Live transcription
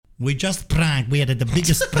We just pranked. We had the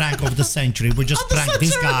biggest prank of the century. We just pranked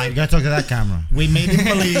this guy. You gotta talk to that camera. We made him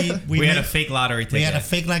believe. We had a fake lottery ticket. We had a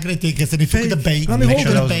fake lottery ticket, and he took the bait. Let me hold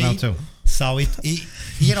took it. the bait. Too. So he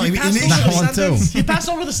He passed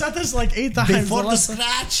over the sentence like 8 times. Before the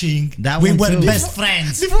scratching, That we one were too. best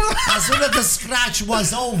friends. As soon as the scratch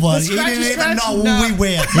was over, he didn't even know who we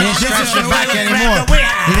were. He didn't scratch your back anymore.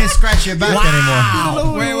 He didn't scratch your back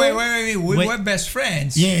anymore. Wait. We were best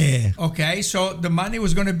friends. Yeah. Okay, so the money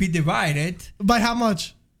was going to be divided By how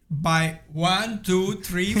much? by 1, 2,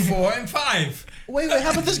 3, 4, and 5. Wait,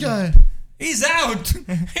 how about this guy? He's out.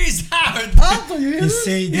 He's out. Alto, you hear You this?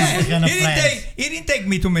 see, this is kind of friends. He didn't take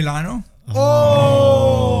me to Milano.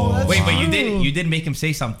 Oh, that's Wait, but true. you did make him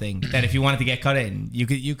say something that if you wanted to get cut in,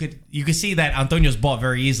 you could see that Antonio's bought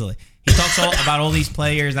very easily. He talks about all these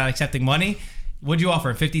players not accepting money. What'd you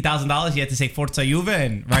offer? $50,000? You had to say Forza Juve,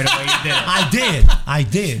 and right away you did it. I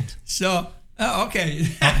did. So, okay.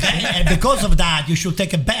 Okay, and because of that, you should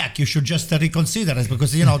take it back. You should just reconsider it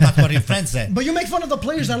because that's what your friend said. But you make fun of the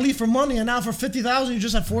players that leave for money, and now for 50,000, you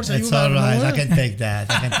just have Forza. It's all right. I can take that.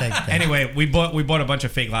 Anyway, we bought a bunch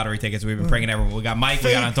of fake lottery tickets. We've been pranking everyone. We got Mike,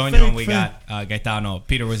 we got Fake, Antonio, and we fake. got Gaetano.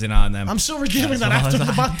 Peter was in on them. I'm still redeeming that so after the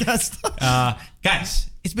was podcast. Guys,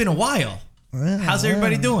 it's been a while. How's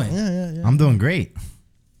everybody doing? Yeah. I'm doing great.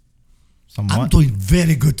 Somewhat. I'm doing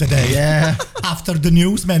very good today. Yeah. After the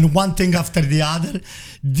news, man, one thing after the other.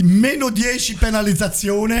 Meno 10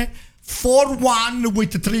 penalizzazione. 4-1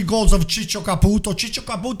 with 3 goals of Ciccio Caputo. Ciccio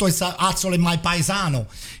Caputo is actually my paesano.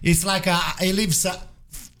 It's like he lives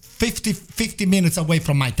 50 minutes away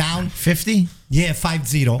from my town. 50? Yeah,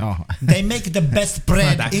 5-0. Oh. They make the best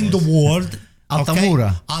bread that in the close. world.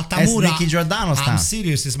 Altamura. Altamura. It's Nicky Giordano's I'm town.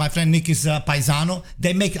 serious. It's my friend Nicky's paesano.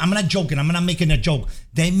 They make. I'm not joking. I'm not making a joke.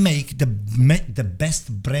 They make the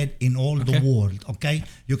best bread in all the world. Okay,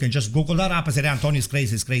 you can just Google that up and say Antonio is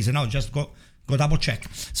crazy. It's crazy. No, just go double check.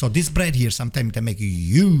 So this bread here, sometimes they make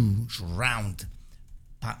huge round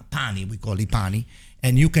pani. We call it pani.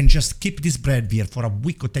 And you can just keep this bread here for a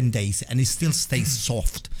week or 10 days and it still stays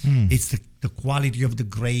soft. It's the quality of the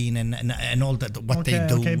grain and all that, what they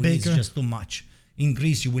do is just too much. In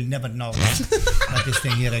Greece, you will never know that this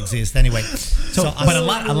thing here exists. Anyway. But a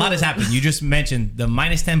lot has happened. You just mentioned the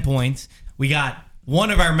minus 10 points. We got one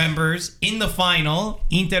of our members in the final.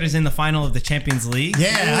 Inter is in the final of the Champions League.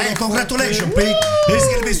 Yeah, hey, congratulations, Pete. It's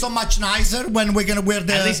going to be so much nicer when we're going to wear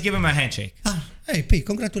the... At least give him a handshake. Hey, Pete,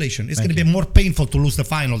 congratulations. It's going to be more painful to lose the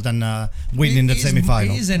final than winning the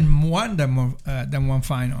semi-final. He's in one than one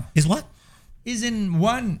final. Is what? He's in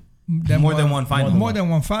one... More than one final. More than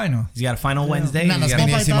one final. He's got a final Wednesday. No, He's no, got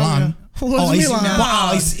it's Milan. What's He's Milan?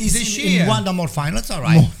 Wow, This he's year. in one more final. It's all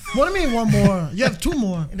right. What do you mean one more? You have 2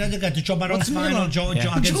 more. And then you got the Joe Baron's What's final. Milan? Joe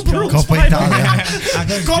Yeah. against Joe Joe. Baron's Coppa Italia.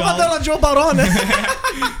 Against Coppa Joe. della Joe Barone.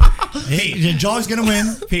 Hey, Joe's going to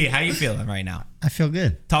win. Pete, how you feeling right now? I feel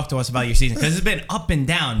good. Talk to us about your season because it's been up and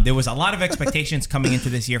down. There was a lot of expectations coming into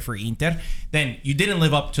this year for Inter. Then you didn't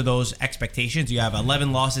live up to those expectations. You have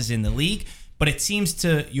 11 losses in the league, but it seems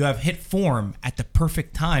you have hit form at the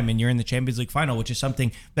perfect time and you're in the Champions League final, which is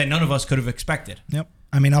something that none of us could have expected. Yep.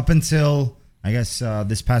 I mean, up until, I guess,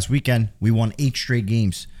 this past weekend, we won 8 straight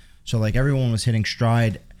games. So, like, everyone was hitting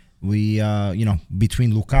stride. We,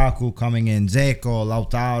 between Lukaku coming in, Dzeko,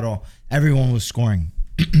 Lautaro, everyone was scoring.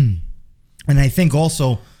 And I think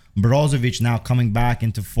also Brozovic now coming back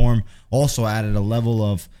into form also added a level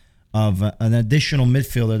of an additional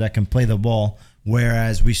midfielder that can play the ball.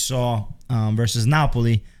 Whereas we saw versus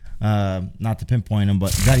Napoli, not to pinpoint him,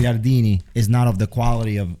 but Gagliardini is not of the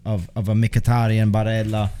quality of a Mkhitaryan,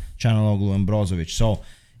 Barella, Çalhanoğlu, and Brozovic. So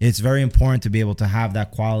it's very important to be able to have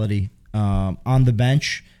that quality on the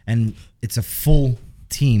bench, and it's a full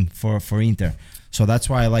team for Inter. So that's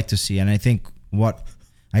why I like to see. And I think what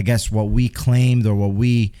we claimed or what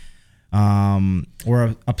we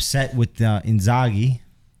were upset with Inzaghi.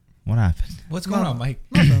 What happened? What's going on, Mike?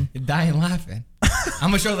 You're dying laughing.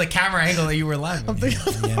 I'm going to show the camera angle that you were laughing.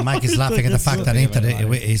 Yeah, Mike is laughing at the fact that Inter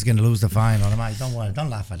is going to lose the final. Mike, don't worry. Don't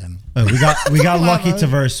laugh at him. We got lucky to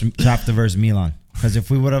have to verse Milan. Because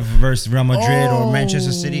if we would have versed Real Madrid or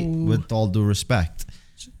Manchester City, with all due respect,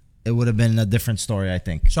 it would have been a different story, I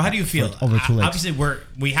think. So how do you feel? Over 2 legs. Obviously,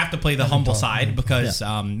 we have to play the humble side because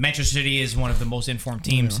Manchester City is one of the most informed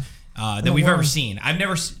teams that we've ever seen. I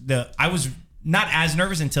was not as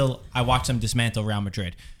nervous until I watched them dismantle Real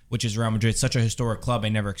Madrid, which is Real Madrid, such a historic club. I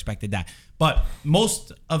never expected that. But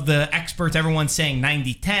most of the experts, everyone's saying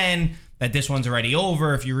 90-10, that this one's already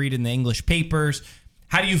over if you read in the English papers.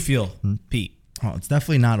 How do you feel, Pete? Oh, it's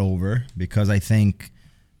definitely not over because I think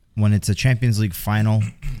when it's a Champions League final,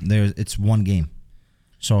 it's one game.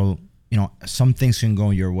 So some things can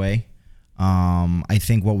go your way. I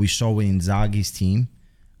think what we saw with Inzaghi's team,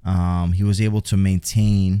 he was able to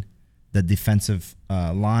maintain the defensive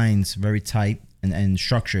lines very tight and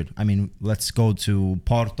structured. I mean, let's go to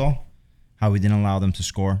Porto, how we didn't allow them to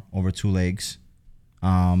score over 2 legs.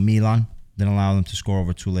 Milan didn't allow them to score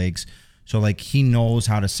over 2 legs. So, like, he knows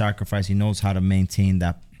how to sacrifice. He knows how to maintain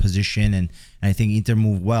that position. And I think Inter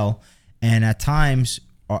moved well. And at times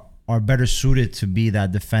are better suited to be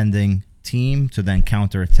that defending team to then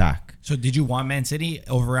counterattack. So did you want Man City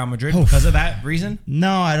over Real Madrid because of that reason?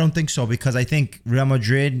 No, I don't think so. Because I think Real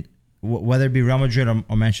Madrid, whether it be Real Madrid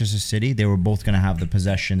or Manchester City, they were both going to have the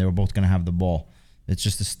possession. They were both going to have the ball. It's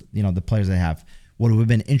just, the players they have. What would have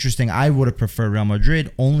been interesting, I would have preferred Real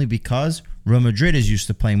Madrid only because Real Madrid is used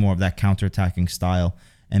to playing more of that counterattacking style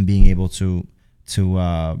and being able to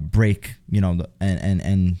break,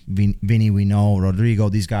 and Vinny, we know, Rodrigo,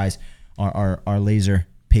 these guys are laser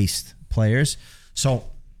paced players. So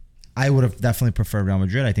I would have definitely preferred Real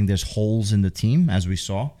Madrid. I think there's holes in the team, as we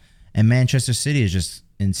saw. And Manchester City is just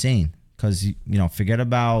insane because, forget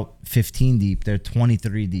about 15 deep. They're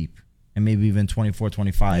 23 deep and maybe even 24,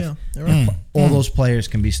 25. Yeah, they're right. All those players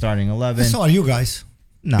can be starting 11. So are you guys.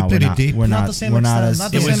 No, You're we're pretty not. deep. We're Not not. the same We're not extent, as.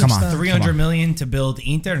 not the It same was Come on. extent. 300 million to build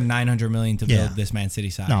Inter, 900 million to build Yeah. this Man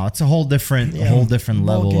City side. No, it's a whole different, Ball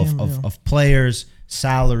level game, of players,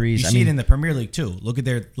 salaries. You see it in the Premier League too. Look at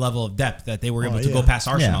their level of depth that they were able to go yeah. past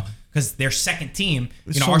Arsenal. Yeah. Because their second team,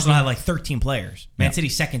 so Arsenal good. had like 13 players. Man Yep.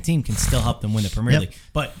 City's second team can still help them win the Premier Yep. League.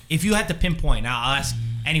 But if you had to pinpoint, now I'll ask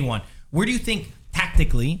anyone, where do you think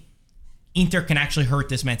tactically Inter can actually hurt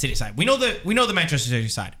this Man City side? We know the Manchester City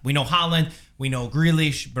side. We know Haaland. We know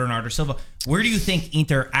Grealish, Bernardo Silva. Where do you think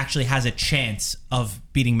Inter actually has a chance of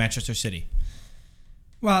beating Manchester City?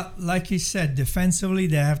 Well, like you said, defensively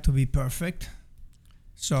they have to be perfect.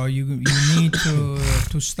 So you need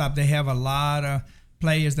to stop. They have a lot of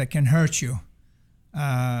players that can hurt you.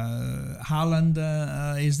 Haaland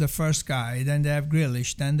is the first guy. Then they have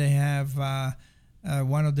Grealish. Then they have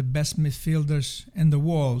one of the best midfielders in the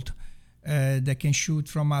world that can shoot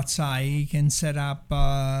from outside. He can set up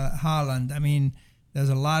Haaland. I mean, there's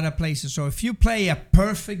a lot of places. So if you play a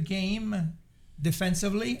perfect game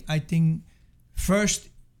defensively, I think first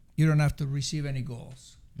you don't have to receive any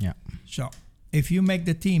goals. Yeah. So if you make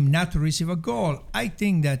the team not to receive a goal, I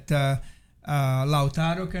think that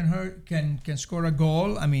Lautaro can score a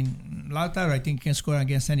goal. I mean, Lautaro I think can score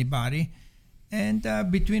against anybody. And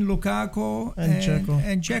between Lukaku and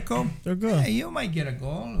Dzeko, They're good. you might get a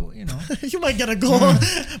goal. You might get a goal,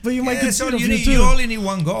 but you might get so a few you too. only need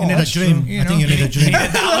one goal. You need a dream. I think you need a dream.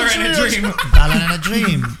 $1 and a dream. Dollar and a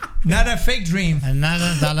dream. Not a fake dream.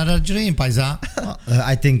 Another dollar and a dream, paisa.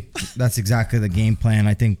 I think that's exactly the game plan.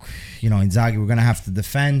 I think, Inzaghi, we're going to have to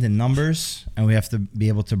defend in numbers and we have to be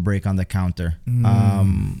able to break on the counter.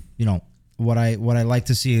 What I like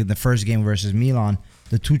to see in the first game versus Milan,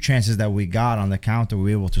 the 2 chances that we got on the counter, we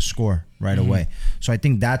were able to score right away. So I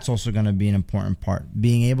think that's also going to be an important part.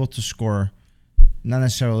 Being able to score, not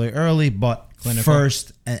necessarily early, but clinical.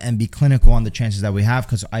 First and be clinical on the chances that we have,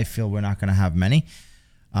 because I feel we're not going to have many.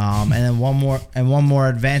 And then one more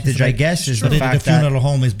advantage, I guess, is the fact the funeral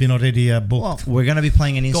home has been already booked. well, we're going to be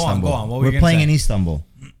playing in Istanbul. Go on. What were you We're gonna playing say? in Istanbul,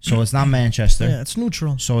 so it's not Manchester. Yeah, it's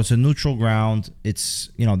neutral. So it's a neutral ground. It's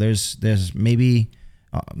there's maybe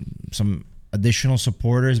some additional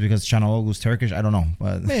supporters because Canoglu's Turkish. I don't know,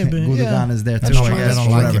 but Maybe, Gundogan yeah. is there too. They don't, I guess, like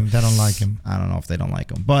whatever. him. They don't like him. I don't know if they don't like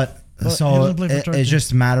him, but he so doesn't play for Turkey. it's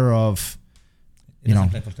just a matter of He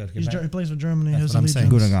He plays for Germany. That's His what I'm saying.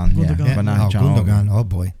 allegiance. Gundogan, yeah. But not Canoglu. Gundogan. Oh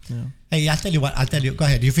boy. Yeah. Hey, I'll tell you. Go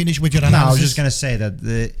ahead. You finish with your No, analysis. I was just gonna say that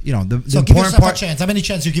the So give important yourself part. a chance. How many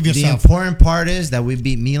chances you give The yourself? important part is that we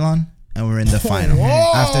beat Milan and we're in the final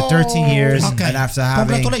after 13 years Okay. and after having.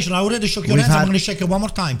 Congratulations. I already shook your We've hands. I'm had- going to shake it one more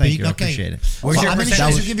time. Thank Pete. you, I Okay. appreciate it. Where's So your how many percentage?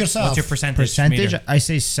 chances you give yourself? What's your percentage? Percentage, meter? I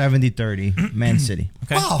say 70-30, Man City.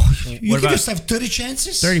 Okay. Wow. You What give about- yourself 30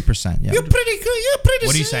 chances? 30%, yeah. You're pretty good. You're pretty.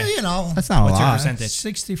 What do you say? That's not What's a your lot. percentage?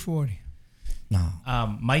 60-40. No.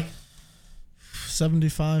 Mike?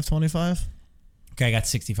 75-25. Okay, I got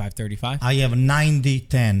 65-35. I have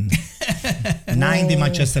 90-10. 90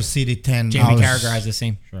 Manchester City, 10. Jamie was- Carragher has the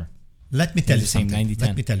same. Sure. Let me tell you the same, something. 90-10.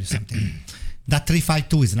 Let me tell you something. That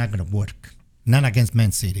 3-5-2 is not going to work. Not against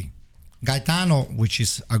Man City. Gaetano, which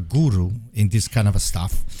is a guru in this kind of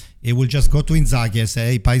stuff, he will just go to Inzaghi and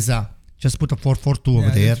say, hey, Paisa, just put a 4-4-2 over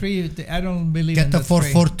there. I don't believe Get in the the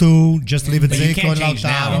 4-4-2. Just leave it But you Dzeko can't and change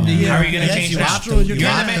now. Lautaro. How are you going to Yes, change you now? have to. You're You in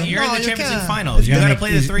have the to. you're in No, the you Champions League can't. finals. You got to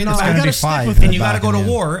play the 3 in the it's back. gonna gotta be stick 5. with in it. And the you got to back go in to the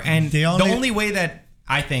end. war. And The the only- only way that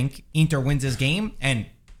I think Inter wins this game, and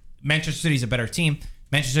Manchester City is a better team,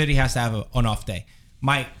 Manchester City has to have an off day.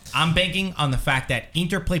 I'm banking on the fact that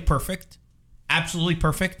Inter play perfect, absolutely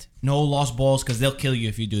perfect, no lost balls because they'll kill you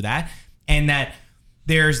if you do that, and that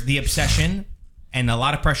there's the obsession and a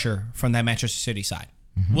lot of pressure from that Manchester City side.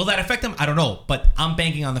 Will that affect them? I don't know, but I'm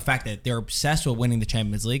banking on the fact that they're obsessed with winning the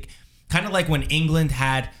Champions League, kind of like when England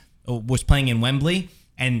was playing in Wembley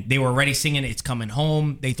and they were already singing "It's Coming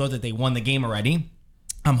Home." They thought that they won the game already.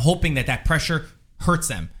 I'm hoping that pressure hurts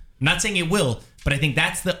them. I'm not saying it will, but I think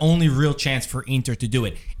that's the only real chance for Inter to do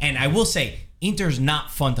it. And I will say, Inter's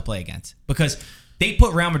not fun to play against because they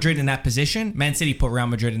put Real Madrid in that position. Man City put Real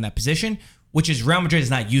Madrid in that position, which is Real Madrid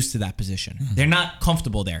is not used to that position. They're not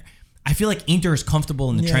comfortable there. I feel like Inter is comfortable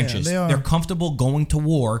in the trenches. They're comfortable going to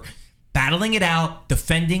war, battling it out,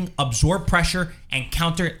 defending, absorb pressure, and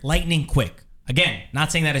counter lightning quick. Again,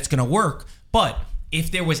 not saying that it's going to work, but if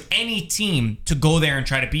there was any team to go there and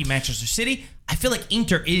try to beat Manchester City, I feel like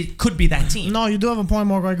Inter could be that team. No, you do have a point,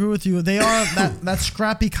 Marco. I agree with you. They are that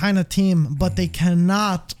scrappy kind of team, but they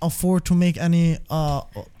cannot afford to make any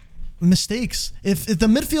mistakes. If the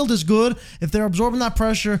midfield is good, if they're absorbing that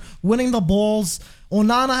pressure, winning the balls,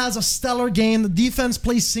 Onana has a stellar game. The defense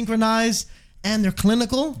plays synchronized, and they're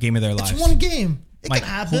clinical. Game of their lives. It's one game. It Mike, can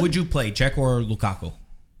happen. who would you play, Dzeko or Lukaku?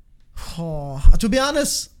 Oh, to be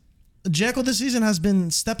honest, Dzeko this season has been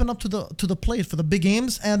stepping up to the plate for the big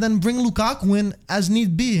games, and then bring Lukaku in as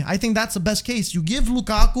need be. I think that's the best case. You give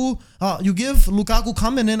Lukaku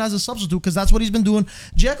coming in as a substitute because that's what he's been doing.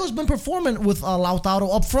 Dzeko's been performing with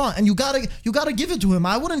Lautaro up front, and you gotta give it to him.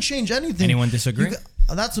 I wouldn't change anything. Anyone disagree?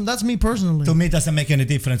 That's me personally. To me, it doesn't make any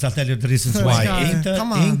difference. I'll tell you the reasons why.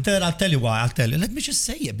 Come on. Inter, I'll tell you why. Let me just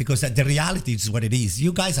say it because the reality is what it is.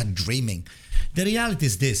 You guys are dreaming. The reality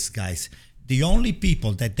is this, guys. The only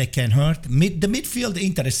people that they can hurt, the midfield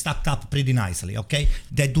Inter is stacked up pretty nicely, okay?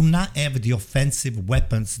 They do not have the offensive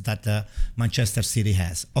weapons that Manchester City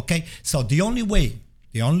has, okay? So the only way,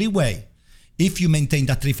 if you maintain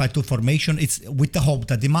that 3-5-2 formation, it's with the hope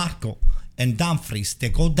that DiMarco and Dumfries, they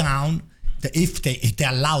go down, if they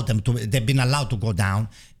allow them to, they've been allowed to go down,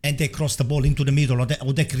 and they cross the ball into the middle, or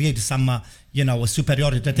they create some, a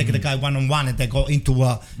superiority. They take the guy one-on-one, and they go into,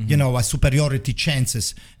 a superiority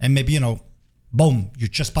chances, and maybe, boom, you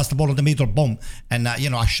just pass the ball in the middle, boom, and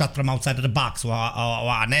a shot from outside of the box or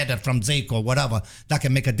an header from Dzeko or whatever, that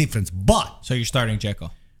can make a difference. But So you're starting Dzeko?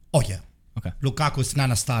 oh yeah, Okay. Lukaku is not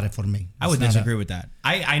a starter for me. I would disagree with that.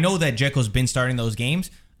 I know that Dzeko's been starting those games.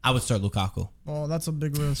 I would start Lukaku. Oh, that's a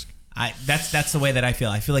big risk. That's the way that I feel.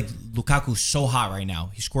 I feel like Lukaku's so hot right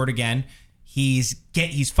now. He scored again. He's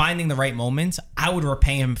finding the right moments. I would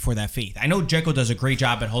repay him for that faith. I know Dzeko does a great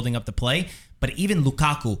job at holding up the play, but even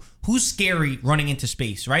Lukaku, who's scary running into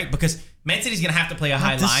space, right? Because Man City's going to have to play a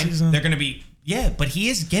high line. Season. They're going to be, but he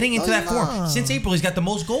is getting into that form. Since April, he's got the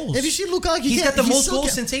most goals. If you see Lukaku, he's got the most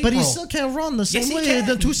goals since April. But he still can't run the same way can.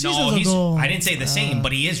 the 2 seasons ago. I didn't say the same,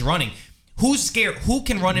 but he is running. Who's scared? Who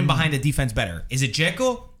can run in behind the defense better? Is it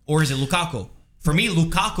Dzeko or is it Lukaku? For me,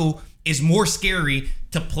 Lukaku is more scary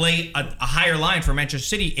to play a higher line for Manchester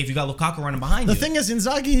City if you got Lukaku running behind you. The thing is,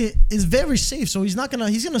 Inzaghi is very safe, so he's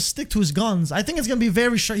gonna stick to his guns. I think it's gonna be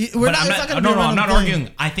very short. I'm not arguing.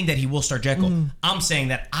 I think that he will start Dzeko. I'm saying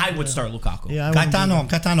that I would start Lukaku. Yeah,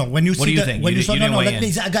 Gaetano, when you what do you think?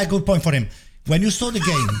 I got a good point for him. When you saw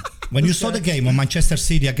the game, on Manchester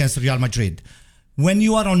City against Real Madrid, when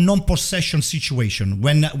you are on non-possession situation,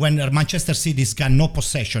 when Manchester City's got no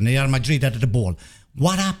possession, Real Madrid had the ball,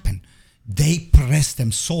 what happened? They pressed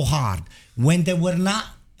them so hard. When they were not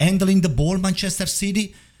handling the ball, Manchester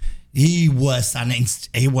City, he was a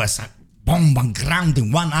bomb and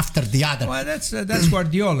grounding one after the other. Well, that's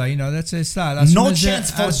Guardiola. That's his style. As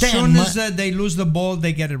chance for them. As soon as they lose the ball,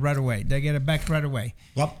 they get it right away. They get it back right away.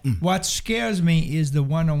 What scares me is the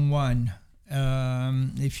one-on-one.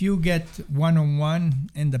 If you get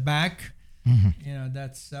one-on-one in the back,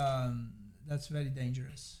 that's very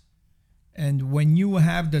dangerous. And when you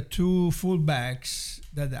have the 2 fullbacks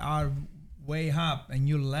that are way up, and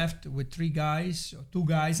you're left with 3 guys or 2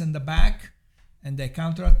 guys in the back, and they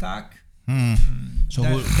counterattack, So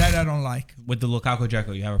that I don't like. With the Lukaku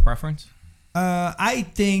Dzeko, you have a preference? I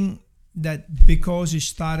think that because he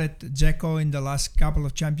started Dzeko in the last couple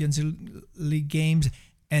of Champions League games,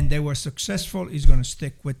 and they were successful, he's going to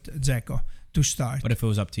stick with Dzeko to start. But if it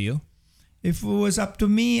was up to you? If it was up to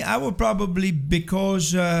me, I would probably,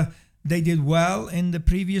 because they did well in the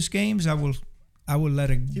previous games, I will let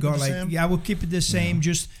it go. I will keep it the same. Yeah.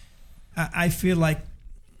 Just I feel like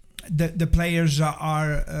the players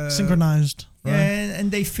are synchronized, right? and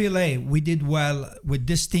they feel, hey, we did well with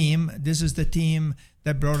this team. This is the team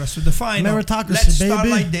that brought us to the final. Meritocracy, Let's start baby.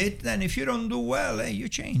 like that. Then if you don't do well, hey, you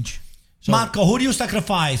change. So, Marco, who do you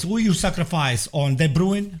sacrifice? Who you sacrifice on De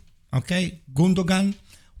Bruyne? Okay, Gundogan.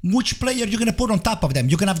 Which player you gonna put on top of them?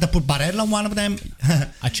 You're gonna have to put Barella on one of them.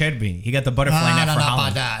 Acerbi, he got the butterfly net for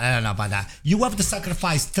Haaland. I don't know about that. You have to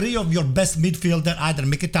sacrifice 3 of your best midfielder, either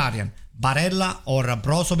Mkhitaryan, Barella, or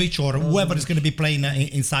Brozovic, or whoever is gonna be playing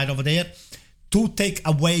inside over there, to take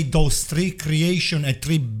away those 3 creation and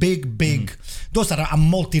 3 big. Those are a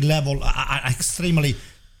multi-level, extremely.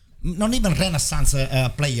 Not even Renaissance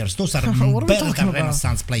players. Those are better than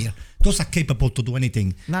Renaissance players. Those are capable to do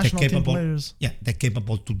anything. National team players. Yeah, they're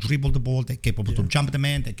capable to dribble the ball. They're capable to jump the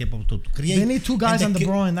man. They're capable to create. They need 2 guys on De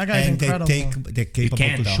Bruyne. That guy's incredible. They're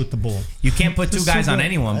capable to shoot the ball. You can't put 2 guys on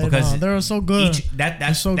anyone because they're so good. That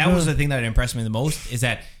was the thing that impressed me the most, is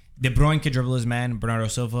that De Bruyne could dribble his man, Bernardo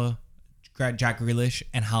Silva, Jack Grealish,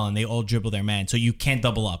 and Haaland. They all dribble their man. So you can't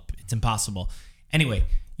double up. It's impossible. Anyway,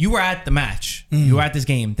 you were at the match. You were at this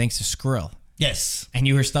game thanks to Skrill. Yes. And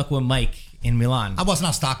you were stuck with Mike in Milan. I was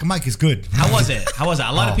not stuck. Mike is good. How was it? A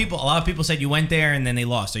lot of people said you went there and then they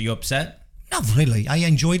lost. Are you upset? Not really. I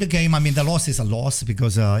enjoy the game. I mean, the loss is a loss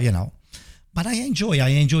because but I enjoy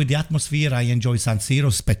the atmosphere. I enjoy San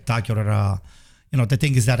Siro, spectacular. The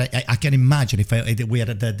thing is that I can imagine if we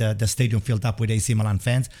had the stadium filled up with AC Milan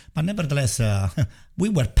fans. But nevertheless, we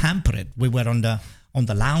were pampered. We were on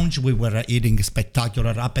the lounge. We were eating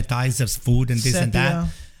spectacular appetizers, food, and this and that.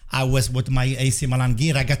 I was with my AC Milan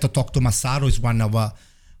gear. I got to talk to Massaro. He's one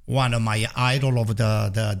of my idol of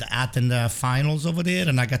the Athens finals over there,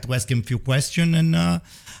 and I got to ask him a few questions, and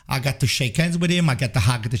I got to shake hands with him. I got to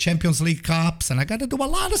hug the Champions League cups, and I got to do a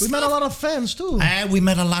lot of stuff. We met a lot of fans too. We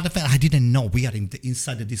met a lot of fans. I didn't know we are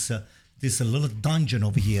inside of this little dungeon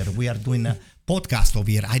over here. We are doing a podcast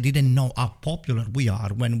over here. I didn't know how popular we are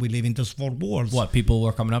when we live in those 4 walls. What, people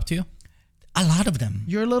were coming up to you? A lot of them.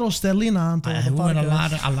 You're a little Stellina on the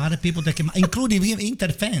podcast. A lot of people that came, including Inter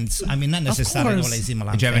fans. I mean, not necessarily all AC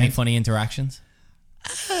Milan. Did you have any funny interactions?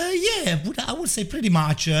 Yeah, I would say pretty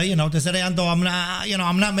much. They said, I'm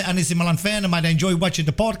not an AC Milan fan. I might enjoy watching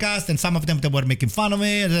the podcast, and some of them they were making fun of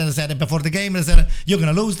me. And they said before the game, they said, "You're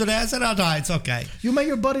gonna lose today." I said, "All right, it's okay." You met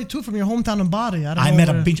your buddy too from your hometown in Bari. I met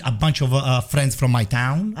a bunch of friends from my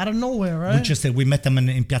town. Out of nowhere, right? We met them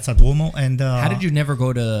in Piazza Duomo. And how did you never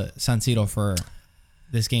go to San Siro for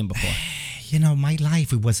this game before? My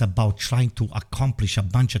life, it was about trying to accomplish a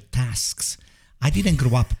bunch of tasks. I didn't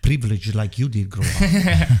grow up privileged like you did grow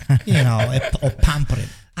up, or pampered.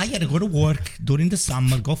 I had to go to work during the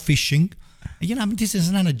summer, go fishing. This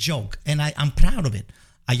is not a joke, and I'm proud of it.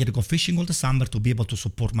 I had to go fishing all the summer to be able to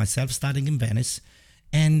support myself starting in Venice.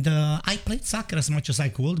 And I played soccer as much as I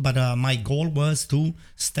could, but my goal was to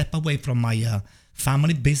step away from my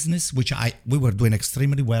family business, which we were doing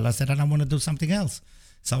extremely well. I said, I want to do something else.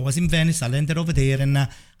 So I was in Venice, I landed over there, and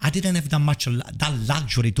I didn't have that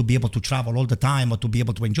luxury to be able to travel all the time or to be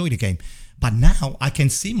able to enjoy the game. But now I can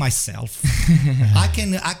see myself. I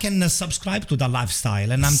can subscribe to that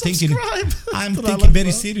lifestyle, and I'm thinking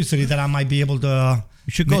very seriously that I might be able to.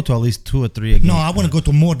 You should go to at least 2 or 3 games. No, I want to go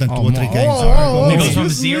to more than 2 or 3 games. It goes from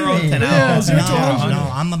 0 to now.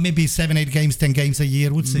 No, I'm maybe 7, 8 games, 10 games a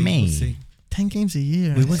year. We'll see. 10 games a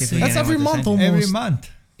year. We would see. That's every month almost. Every month.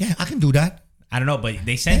 Yeah, I can do that. I don't know, but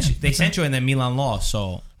they sent you and then Milan lost.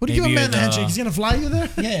 So what do you give a man handshake? He's gonna fly you there?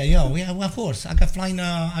 Yeah, of course. I got flying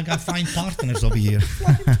partners over here.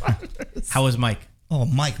 How was Mike? Oh,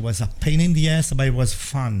 Mike was a pain in the ass, but it was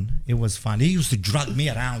fun. He used to drag me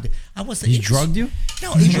around. He drugged you?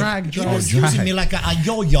 No, he was using me like a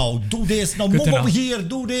yo-yo. Do this, no, move over here,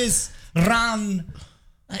 do this, run.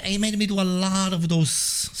 He made me do a lot of those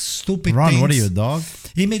stupid things. What are you, a dog?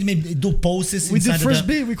 He made me do poses. We did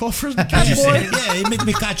frisbee. We call frisbee catch boy. Yeah, he made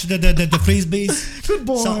me catch the frisbees. Good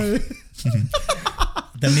boy. So,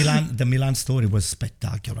 the Milan story was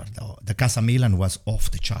spectacular, though. The Casa Milan was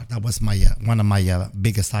off the chart. That was one of my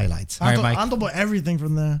biggest highlights. I bought everything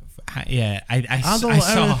from there. Yeah, I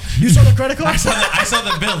saw. You saw the credit card? I saw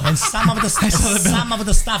the bill. And some of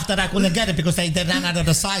the stuff that I couldn't get it because they ran out of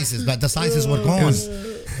the sizes, but the sizes were gone.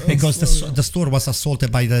 Because the store was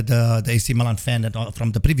assaulted by the AC Milan fan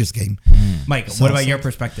from the previous game. Mike, what about your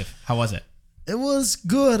perspective? How was it? It was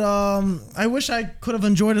good. I wish I could have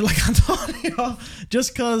enjoyed it like Antonio,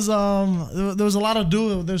 just because there was a lot to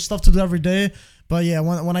do. There's stuff to do every day. But yeah,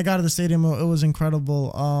 when I got to the stadium, it was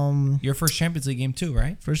incredible. Your first Champions League game too,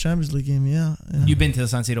 right? First Champions League game, yeah. You've been to the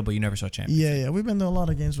San Siro, but you never saw Champions. Yeah. We've been to a lot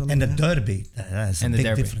of games. And the Derby, that's a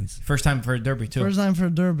big difference. First time for a Derby too. First time for a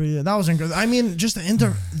Derby, yeah. That was incredible. I mean, just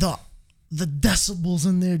the decibels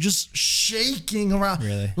in there, just shaking around.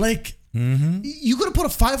 Really? Like, You could have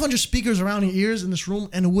put 500 speakers around your ears in this room,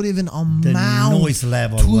 and it would even amount noise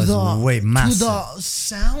level was way massive. to the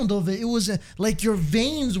sound of it. It was like your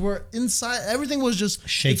veins were inside. Everything was just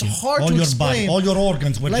shaking. It's hard all to your explain. body, all your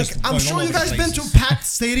organs were Like just. I'm going sure all you over guys the been to places. packed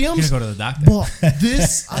stadiums. You gotta go to the doctor. But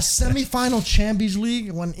this a semifinal Champions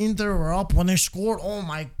League when Inter were up when they scored. Oh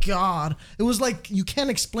my God! It was like you can't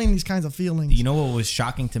explain these kinds of feelings. You know what was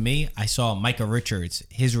shocking to me? I saw Micah Richards,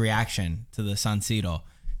 his reaction to the San Siro.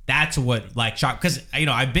 That's what like shocked, because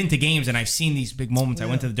I've been to games and I've seen these big moments. I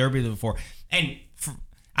went to the Derby before, and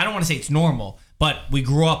I don't want to say it's normal, but we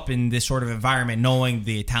grew up in this sort of environment, knowing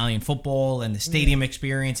the Italian football and the stadium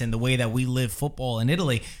experience and the way that we live football in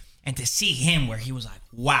Italy, and to see him where he was like,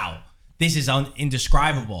 "Wow, this is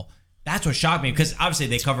indescribable." That's what shocked me, because obviously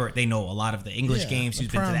they know a lot of the English games. He's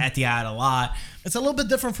been to the Etihad a lot. It's a little bit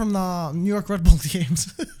different from the New York Red Bull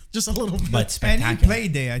games, just a little bit. But And spectacular. he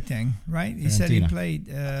played there, I think, right? He said he played.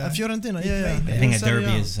 Fiorentina, he yeah. played I think a Serie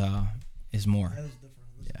derby A. is more.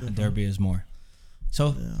 A derby is more.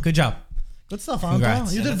 So good job. Good stuff, Anto.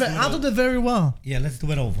 Congrats. You did. Anto did very well. Yeah, let's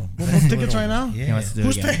do it over. We'll book tickets right now. He wants to do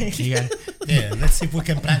Who's it again. paying? You got- Yeah, let's see if we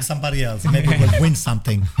can prank somebody else. Maybe we'll win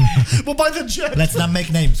something. We'll buy the jet. Let's not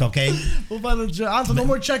make names, okay? We'll buy the jet. Anto, no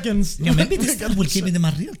more check-ins. Yeah, maybe this time we'll give them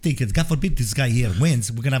a real ticket. God forbid this guy here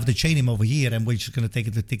wins. We're gonna have to chain him over here, and we're just gonna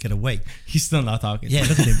take the ticket away. He's still not talking. Yeah,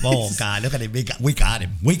 look at him. Oh God, look at him. We got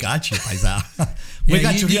him. We got you, Paisa. We Yeah,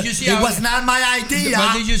 got did you. you see It how- was not my idea.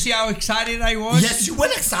 But did you see how excited I was? Yes, you were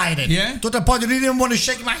excited. Yeah? To the point you didn't even want to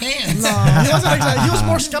shake my hand. No, he wasn't excited. He was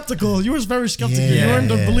more skeptical. You was very skeptical. You Yeah, weren't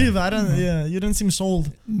to yeah. believe it. I didn't. Yeah, you didn't seem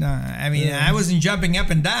sold. No, I mean, I wasn't jumping up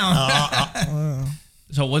and down.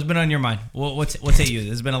 So what's been on your mind? What's at you?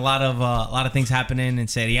 There's been a lot of things happening in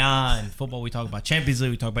Serie A and football. We talk about Champions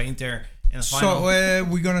League. We talk about Inter in the final. So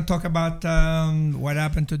we're going to talk about what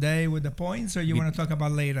happened today with the points, or you want to talk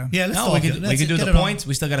about later? Yeah, let's no, talk. we could Let's do get the it on. points.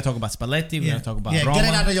 We still got to talk about Spalletti. We got to talk about Yeah, Roma. get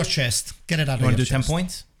it out of your chest. Get it out You of want your to do 10 chest.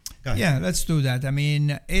 points? Go ahead. Yeah, let's do that. I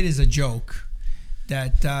mean, it is a joke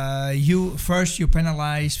that you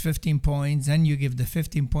penalize 15 points, then you give the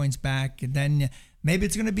 15 points back, and then maybe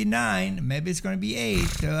it's going to be 9, maybe it's going to be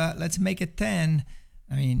 8. Let's make it 10.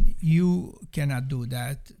 I mean, you cannot do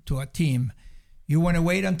that to a team. You want to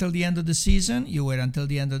wait until the end of the season. You wait until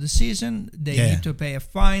the end of the season. They need to pay a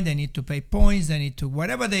fine. They need to pay points. They need to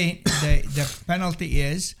whatever the penalty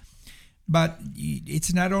is. But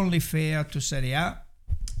it's not only fair to Serie A.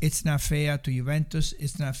 It's not fair to Juventus.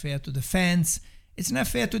 It's not fair to the fans. It's not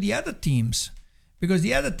fair to the other teams, because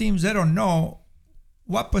the other teams, they don't know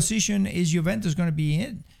what position is Juventus going to be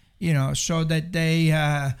in. So that they.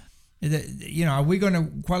 Are we going to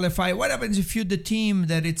qualify? What happens if you're the team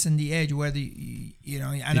that it's in the edge where the, Did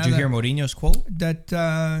you hear Mourinho's quote? That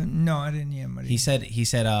no, I didn't hear Mourinho. He said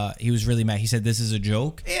he was really mad. He said this is a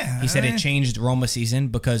joke. Yeah. He said it changed Roma season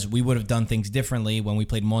because we would have done things differently when we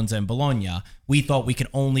played Monza and Bologna. We thought we could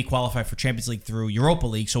only qualify for Champions League through Europa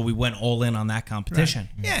League, so we went all in on that competition.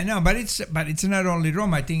 Right. Yeah, no, but it's not only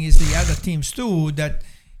Roma. I think it's the other teams too that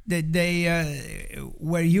they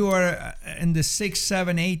where you are in the 6,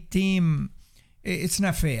 7, 8 team. It's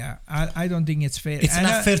not fair. I don't think it's fair. It's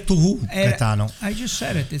not fair to who, Gaetano? I just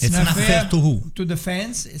said it. It's not fair to who? To the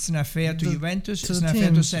fans. It's not fair to Juventus. To It's the not fair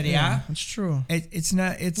to teams. Serie A. Yeah, it's true. It's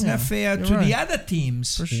not fair you're to right. the other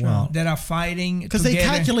teams For sure. that are fighting Because they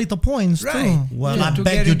calculate the points Right. too. Well, Yeah, I to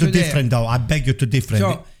beg get you to into there. different, though. I beg you to different.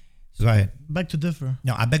 So Go ahead. Beg to differ.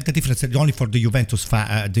 No, I beg the difference only for the Juventus part.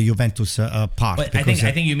 But I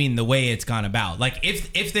think you mean the way it's gone about. Like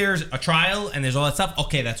if there's a trial and there's all that stuff,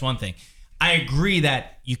 okay, that's one thing. I agree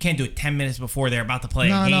that you can't do it 10 minutes before they're about to play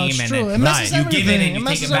No, a no, game it's and true. then It messes you give in everything. and you It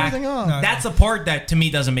take it messes back. everything up. No, That's the part that to me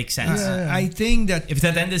doesn't make sense. I think that If it's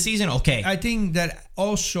at the end of the season, okay. I think that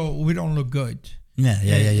also we don't look good.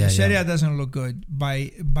 Yeah. Serie A doesn't look good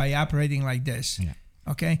by operating like this. Yeah.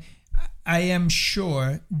 Okay, I am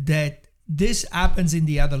sure that this happens in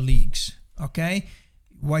the other leagues. Okay,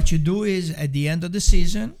 what you do is at the end of the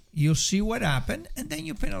season, you'll see what happened, and then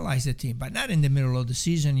you penalize the team. But not in the middle of the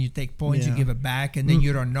season. You take points, you Yeah. give it back, and then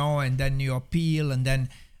you don't know, and then you appeal, and then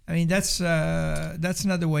I mean that's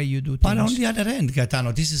not the way you do things. But on the other end,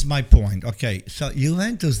 Gaetano, this is my point. Okay, so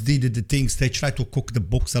Juventus did the things, they try to cook the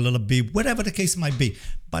books a little bit, whatever the case might be.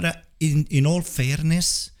 But in all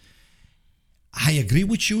fairness, I agree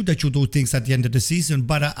with you that you do things at the end of the season,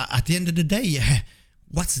 but at the end of the day,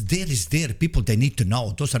 what's there is there. People, they need to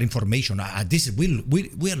know. Those are information.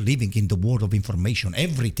 We are living in the world of information.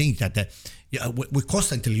 Everything that we're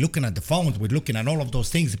constantly looking at the phones. We're looking at all of those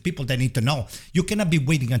things. People, they need to know. You cannot be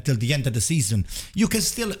waiting until the end of the season. You can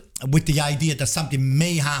still, with the idea that something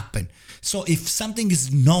may happen. So if something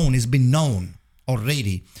is known, it's been known,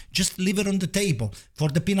 already. Just leave it on the table. For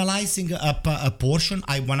the penalizing a portion,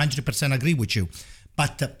 I 100% agree with you.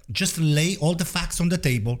 But just lay all the facts on the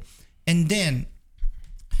table, and then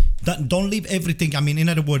don't leave everything. I mean, in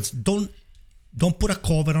other words, don't put a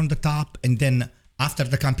cover on the top, and then after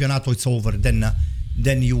the campionato it's over, then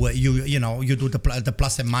you do the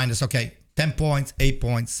plus and minus. Okay, 10 points, 8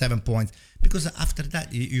 points, 7 points, because after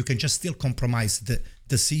that you can just still compromise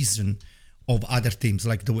the season of other teams,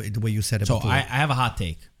 like the way you said it before. So I have a hot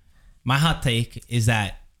take. My hot take is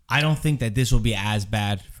that I don't think that this will be as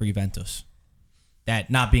bad for Juventus, that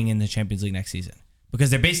not being in the Champions League next season, because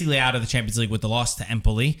they're basically out of the Champions League with the loss to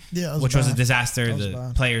Empoli, which was a disaster.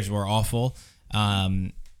 The players were awful.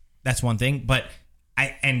 That's one thing, but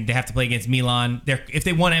and they have to play against Milan. If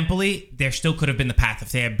they won Empoli, there still could have been the path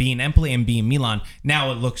if they had beaten Empoli and beaten Milan.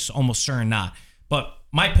 Now it looks almost certain not. But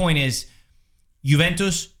my point is,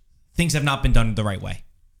 Juventus, things have not been done the right way.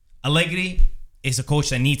 Allegri is a coach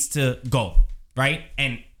that needs to go, right?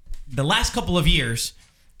 And the last couple of years,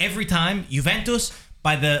 every time Juventus,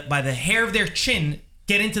 by the hair of their chin,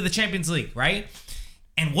 get into the Champions League, right?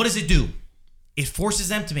 And what does it do? It forces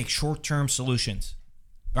them to make short-term solutions,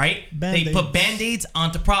 right? Band-Aids. They put Band-Aids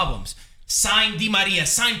onto problems. Sign Di Maria,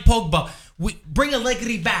 sign Pogba. Bring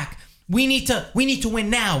Allegri back. We need to win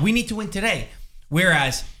now. We need to win today.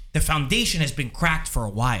 Whereas the foundation has been cracked for a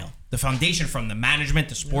while. The foundation from the management,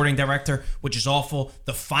 the sporting director, which is awful,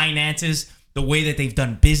 the finances, the way that they've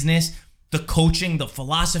done business, the coaching, the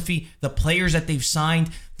philosophy, the players that they've signed,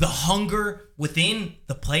 the hunger within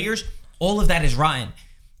the players, all of that is rotten.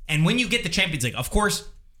 And when you get the Champions League, of course,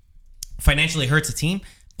 financially hurts a team,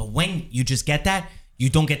 but when you just get that, you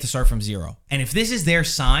don't get to start from zero. And if this is their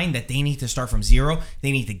sign that they need to start from zero,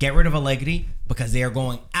 they need to get rid of Allegri because they are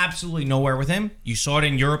going absolutely nowhere with him. You saw it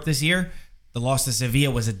in Europe this year. The loss to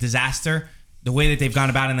Sevilla was a disaster. The way that they've gone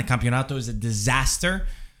about in the Campeonato is a disaster.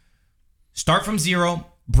 Start from zero.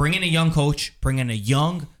 Bring in a young coach. Bring in a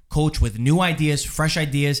young coach with new ideas, fresh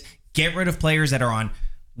ideas. Get rid of players that are on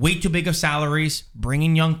way too big of salaries. Bring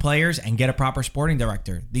in young players and get a proper sporting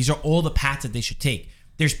director. These are all the paths that they should take.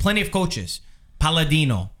 There's plenty of coaches.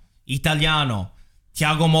 Palladino, Italiano,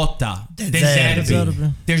 Thiago Motta, De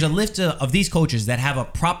Zerbi. There's a list of these coaches that have a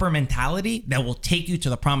proper mentality that will take you to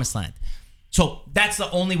the promised land. So that's the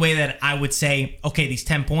only way that I would say, okay, these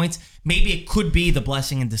 10 points, maybe it could be the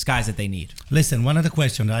blessing in disguise that they need. Listen, one of the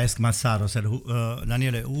questions I asked Massaro said,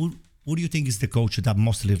 Daniele, who do you think is the coach that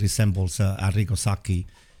mostly resembles Arrigo Sacchi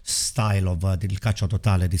style of the calcio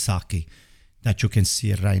totale di Sacchi that you can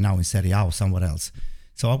see right now in Serie A or somewhere else?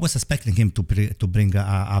 So I was expecting him to bring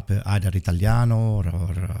up either Italiano or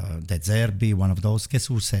De Zerbi, one of those. Guess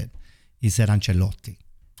who said? He said Ancelotti.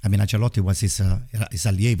 I mean, Ancelotti was his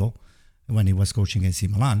allievo when he was coaching AC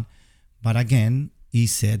Milan. But again, he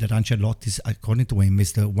said that Ancelotti, according to him,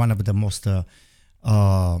 is one of the most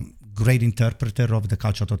great interpreter of the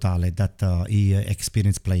calcio totale that he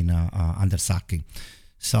experienced playing under Sacchi.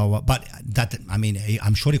 So, but that, I mean,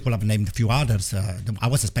 I'm sure he could have named a few others. I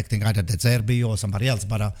was expecting either De Zerbi or somebody else,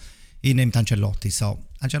 but he named Ancelotti. So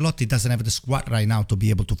Ancelotti doesn't have the squad right now to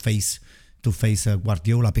be able to face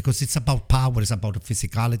Guardiola, because it's about power, it's about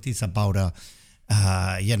physicality, it's about a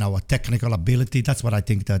technical ability. That's what I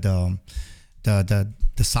think that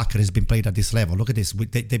the soccer has been played at this level. Look at this.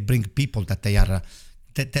 They bring people that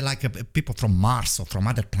they're like people from Mars or from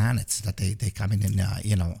other planets that they come in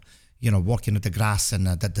and walking at the grass and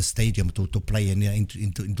the stadium to play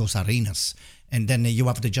in those arenas. And then you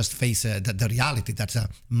have to just face the reality that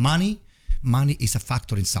money is a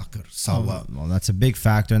factor in soccer. So well, that's a big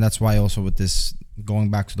factor, and that's why also with this, going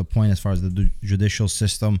back to the point as far as the judicial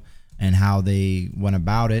system and how they went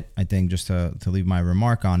about it, I think just to leave my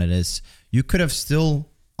remark on it is, you could have still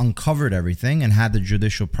uncovered everything and had the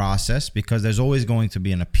judicial process, because there's always going to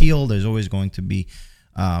be an appeal. There's always going to be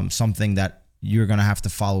something that you're going to have to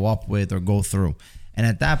follow up with or go through. And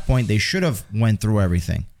at that point, they should have went through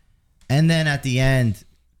everything. And then at the end,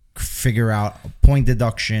 figure out a point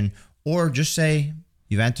deduction, or just say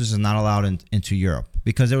Juventus is not allowed into Europe.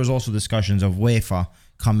 Because there was also discussions of UEFA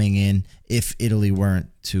coming in if Italy weren't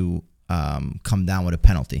to come down with a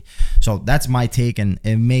penalty. So that's my take, and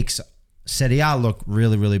it makes Serie A look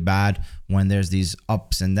really, really bad when there's these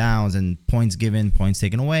ups and downs and points given, points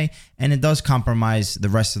taken away. And it does compromise the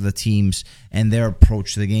rest of the teams and their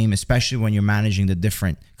approach to the game, especially when you're managing the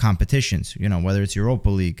different competitions, whether it's Europa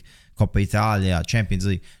League, Coppa Italia, Champions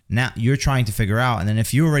League. Now you're trying to figure out, and then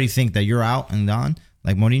if you already think that you're out and done,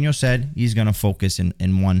 like Mourinho said, he's going to focus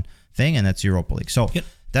in one thing, and that's Europa League. So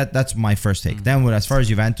that's my first take. Then as far as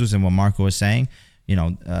Juventus and what Marco was saying,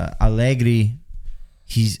 Allegri,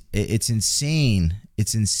 it's insane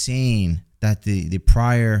that the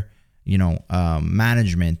prior,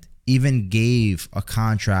 management even gave a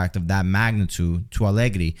contract of that magnitude to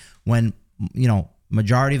Allegri when,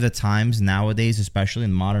 majority of the times nowadays, especially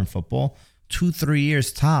in modern football, 2-3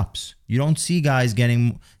 years tops. You don't see guys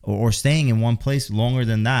getting or staying in one place longer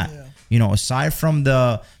than that. Aside from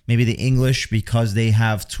maybe the English, because they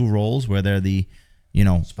have two roles where they're the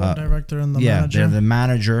sport director and the manager. They're the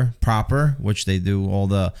manager proper, which they do all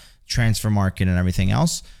the transfer market and everything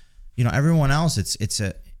else. Everyone else, it's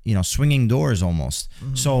a swinging doors almost.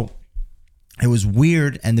 So it was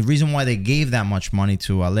weird, and the reason why they gave that much money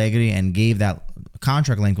to Allegri and gave that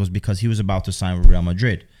contract length was because he was about to sign with Real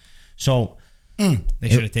Madrid. So they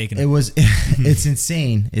should have taken it. It was it's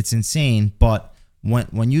insane. It's insane. But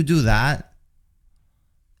when you do that,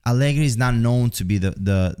 Allegri is not known to be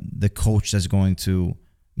the coach that's going to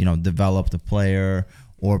develop the player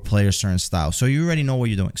or play a certain style. So you already know what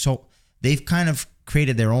you're doing. So they've kind of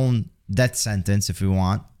created their own death sentence, if you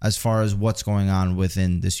want, as far as what's going on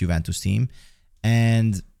within this Juventus team.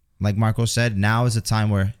 And like Marco said, now is a time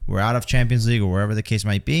where we're out of Champions League or wherever the case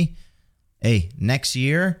might be. Hey, next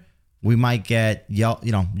year we might get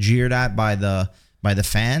jeered at by the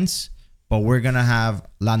fans, but we're gonna have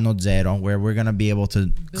l'anno zero, where we're gonna be able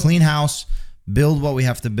to clean house, build what we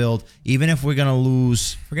have to build, even if we're gonna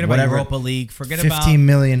lose. Forget about Europa League. Forget 15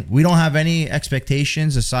 million. We don't have any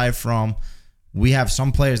expectations aside from we have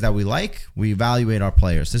some players that we like. We evaluate our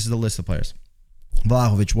players. This is the list of players.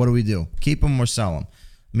 Vlahovic, what do we do? Keep him or sell him?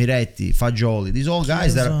 Miretti, Fagioli, these all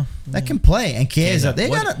guys that can play. And Chiesa, they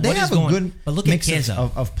have a good mix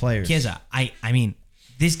of players. Chiesa, I mean,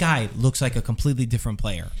 this guy looks like a completely different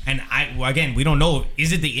player. And we don't know,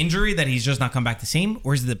 is it the injury that he's just not come back the same,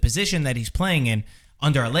 or is it the position that he's playing in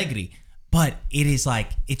under Allegri? But it is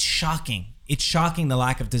it's shocking. It's shocking the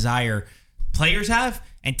lack of desire players have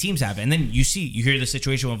and teams have. And then you hear the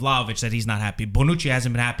situation with Vlahovic that he's not happy. Bonucci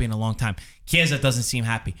hasn't been happy in a long time. Chiesa doesn't seem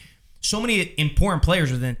happy. So many important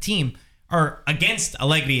players within the team are against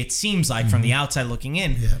Allegri, it seems like, from the outside looking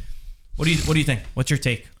in. Yeah. What do you think? What's your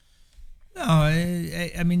take? No,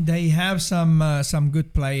 I mean, they have some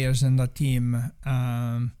good players in the team.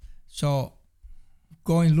 So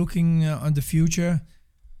looking on the future,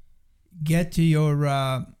 get your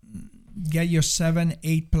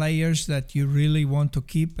 7-8 players that you really want to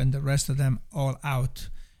keep, and the rest of them all out.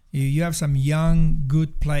 You have some young,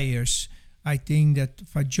 good players. I think that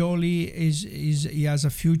Fagioli he has a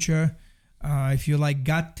future. If you like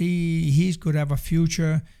Gatti, he could have a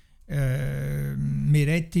future.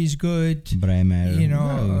 Miretti is good.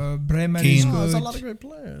 Bremer. Bremer is good. There's a lot of great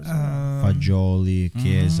players. Fagioli,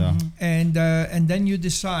 Chiesa. And then you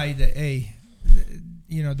decide, hey,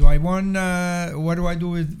 do I want? What do I do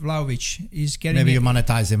with Vlahovic? He's getting maybe you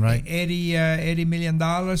monetize him, right? $80 million.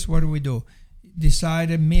 What do we do?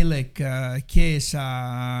 Decide Milik,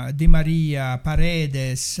 Chiesa, Di Maria,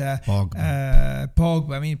 Paredes,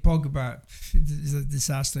 Pogba. I mean, Pogba is a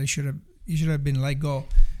disaster. He should have been let go.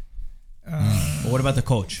 But what about the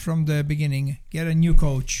coach? From the beginning, get a new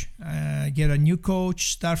coach.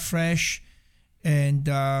 Start fresh, and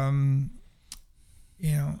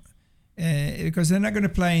because they're not going to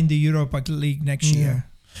play in the Europa League next year.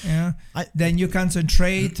 Yeah. Then you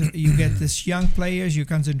concentrate. You get these young players. You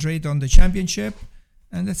concentrate on the championship,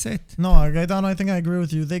 and that's it. No, Gaetano, I think I agree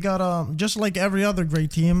with you. They got just like every other great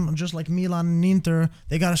team, just like Milan and Inter,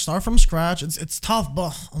 they got to start from scratch. It's tough,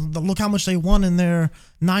 but look how much they won in their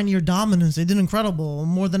 9-year dominance. They did incredible,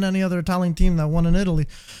 more than any other Italian team that won in Italy.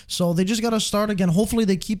 So they just got to start again. Hopefully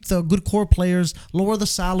they keep the good core players, lower the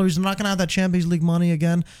salaries. They're not going to have that Champions League money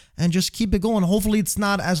again, and just keep it going. Hopefully it's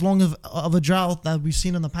not as long of a drought that we've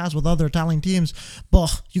seen in the past with other Italian teams.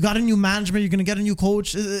 But you got a new management. You're going to get a new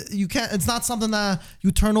coach. You can't. It's not something that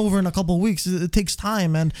you turn over in a couple of weeks. It takes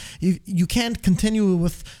time, and you can't continue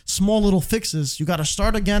with small little fixes. You got to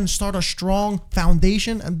start again, start a strong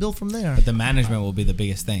foundation, and build from there. But the management will be the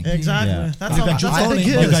biggest thing. Exactly. Yeah. That's how Giuntoli.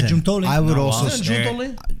 You got Giuntoli. I would also say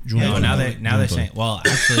Giuntoli. No, now they're saying. Well,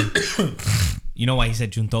 actually, you know why he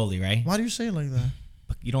said Giuntoli, right? Why do you say it like that?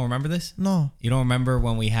 You don't remember this? No. You don't remember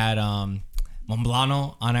when we had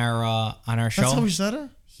Monblano on our show? That's how he said it?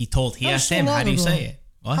 He asked him, how do you say it?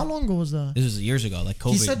 What? How long ago was that? This was years ago, like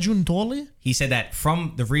COVID. He said Giuntoli? He said that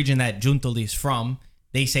from the region that Giuntoli is from,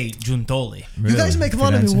 they say Giuntoli. Really? You guys make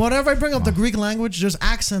fun of me. Whenever I bring up the Greek language, there's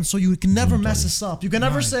accents, so you can never mess this up. You can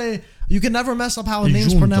never say You can never mess up how a It's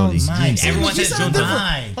name's Giuntoli. pronounced. Mike, See, everyone he says said it Giuntoli.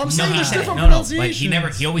 different. I'm No, saying he there's said it. different No, but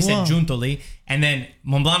pronunciations. he always Wow. said Giuntoli, and then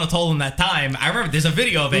Monblano told him that time. I remember there's a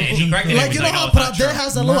video of it, and he corrected him. Like, He's you know like, how "No, it's not Prade true."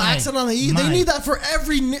 has a little Mike, accent on the E? They Mike. need that for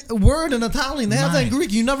every word in Italian. They have that in Mike.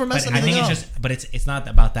 Greek. You never mess But I anything think up. it's just, but it's not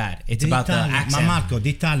about that. It's about the Ma accent. Marco,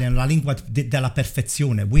 l'Italian, la lingua della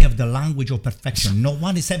perfezione. We have the language of perfection. No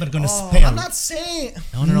one is ever going to spell. I'm not saying...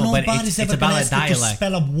 No, but Nobody's it's ever about gonna a ask you to dialect.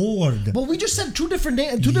 spell a word. But we just said two different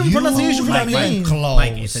pronunciations for that name.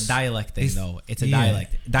 Mike, it's a dialect thing, though. It's a Yeah.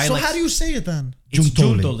 dialect. So Dialect. how do you say it then? It's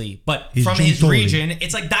Giuntoli. Giuntoli, but It's from his Giuntoli. region,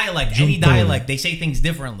 it's like dialect. Any Giuntoli. dialect, they say things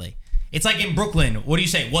differently. It's like in Brooklyn. What do you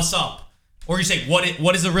say? What's up? Or you say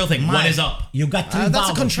what is the real thing? What is up? You got three That's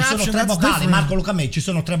a vowels. Ci sono contraption, tre that's vocali. different. Marco, look at me. Ci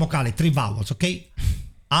sono tre vocali, three vowels, okay?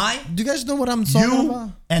 I, Do you guys know what I'm talking you,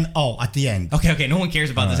 about? and O at the end. Okay. No one cares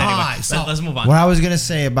about this anyway. Alright, so- Let's move on. What I was gonna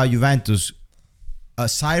say about Juventus,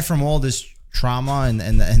 aside from all this trauma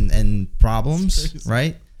and problems,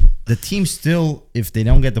 right? The team still, if they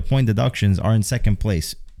don't get the point deductions, are in second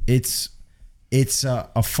place. It's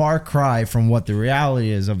a far cry from what the reality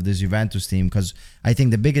is of this Juventus team, because I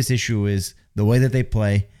think the biggest issue is the way that they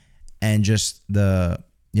play, and just the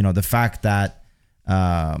fact that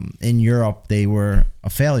in Europe they were a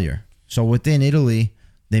failure. So within Italy,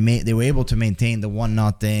 they were able to maintain the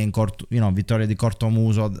 1-0, Vittoria di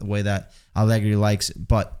Cortomuso, the way that Allegri likes it.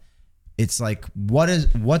 But it's like, what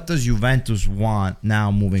does Juventus want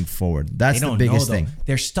now moving forward? That's They the don't biggest know, though. thing.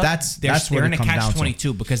 They're stuck. That's They're what in it a comes down to.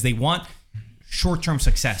 catch-22 because they want short-term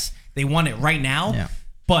success. They want it right now, Yeah.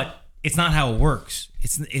 but it's not how it works.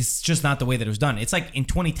 It's just not the way that it was done. It's like in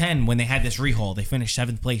 2010 when they had this rehaul. They finished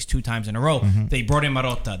 7th place 2 times in a row. Mm-hmm. They brought in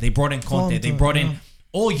Marotta. They brought in Conte. They brought in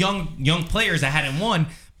all young players that hadn't won,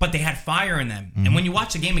 but they had fire in them. Mm-hmm. And when you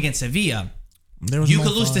watch the game against Sevilla, There was you no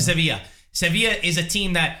could lose to fire. Sevilla. Sevilla is a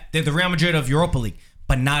team that they're the Real Madrid of Europa League,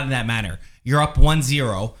 but not in that manner. You're up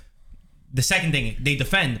 1-0. The second thing, they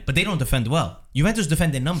defend, but they don't defend well. Juventus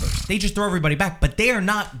defend in numbers. They just throw everybody back, but they are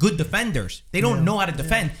not good defenders. They don't know how to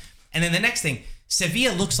defend. And then the next thing,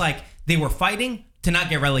 Sevilla looks like they were fighting to not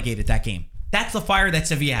get relegated that game. That's the fire that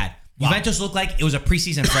Sevilla had. Juventus looked like it was a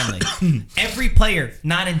preseason friendly. Every player,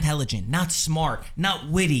 not intelligent, not smart, not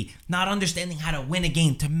witty, not understanding how to win a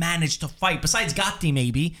game, to manage to fight. Besides Gatti,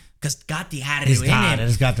 maybe, because Gatti had it in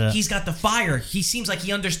him. He's got the fire. He seems like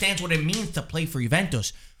he understands what it means to play for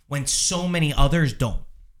Juventus when so many others don't.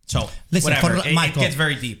 So, Listen, whatever. for It Marco, gets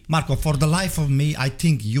very deep. Marco, for the life of me, I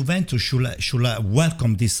think Juventus should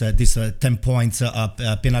welcome this 10 points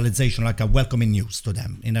penalization like a welcoming news to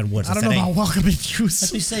them. In other words, I don't know about welcoming news.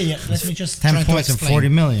 Let me say it. Let me just 10 try to points and explain. 40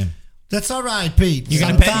 million. That's all right, Pete. You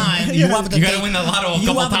gotta Sometime pay- you have to you gotta win the lotto a you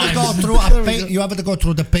couple have to go times. through a you have to go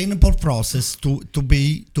through the painful process to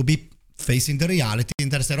be facing the reality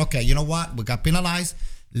and then say, okay, you know what, we got penalized.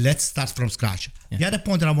 Let's start from scratch. The other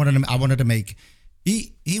point that I wanted to make,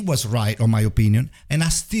 he was right, on my opinion, and I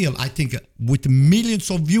think with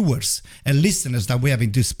millions of viewers and listeners that we have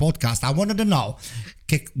in this podcast, I wanted to know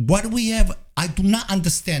what we have. I do not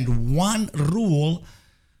understand one rule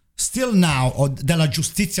still now della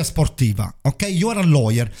giustizia sportiva. Okay, you are a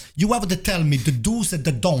lawyer. You have to tell me the do's and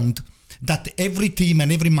the don't that every team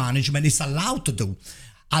and every management is allowed to do.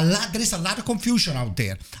 There is a lot of confusion out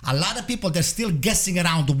there. A lot of people, they're still guessing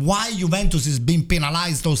around why Juventus is being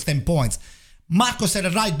penalized those 10 points. Marco said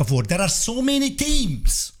it right before. There are so many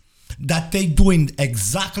teams that they doing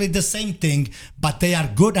exactly the same thing, but they are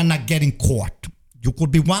good and not getting caught. You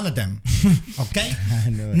could be one of them. Okay?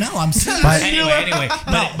 No, I'm serious. Anyway.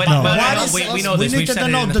 We know this. We We've need to said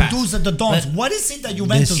it know in the the past. do's and the don'ts. Let- What is it that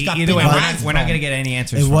Juventus got Either way, penalized we're not from? going to get any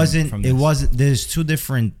answers It from wasn't. this. There's two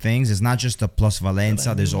different things. It's not just the plus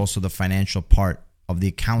valenza. There's also the financial part of the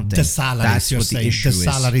accounting. The salaries, That's you're what the saying. issue The is.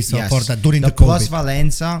 salaries Yes. for that during the plus COVID.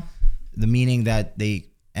 valenza, the meaning that they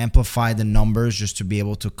amplify the numbers just to be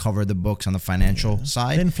able to cover the books on the financial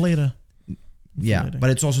side. Inflator. Yeah, inflating. but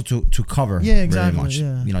it's also to cover. Yeah, exactly, Very much.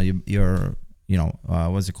 yeah. You know, your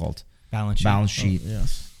what's it called? Balance sheet. Balance sheet.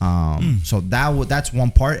 Yes. So that's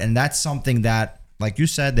one part, and that's something that, like you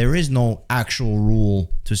said, there is no actual rule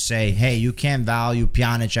to say, hey, you can't value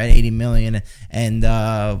Pjanic at 80 million and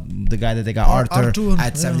the guy that they got, Arthur,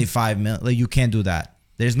 at 75 million. Like, you can't do that.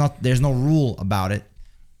 There's no rule about it,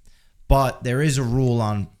 but there is a rule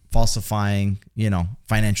on falsifying,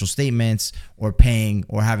 financial statements or paying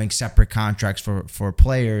or having separate contracts for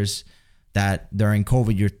players that during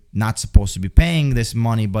COVID you're not supposed to be paying this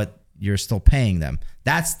money, but you're still paying them.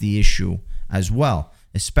 That's the issue as well,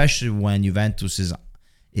 especially when Juventus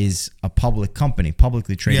is a public company,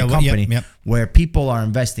 publicly traded company, where people are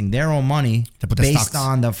investing their own money To put the based stocks.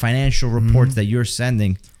 on the financial reports that you're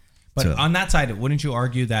sending. But So- on that side, wouldn't you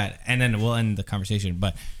argue that, and then we'll end the conversation,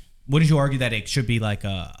 but wouldn't you argue that it should be like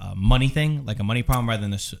a money thing, like a money problem rather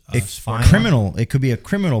than a fine? Criminal. It could be a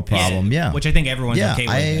criminal problem. Yeah. Which I think everyone's Yeah, okay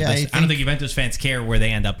with. I don't think Juventus fans care where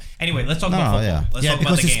they end up. Anyway, let's talk about football. yeah. Let's Yeah, talk about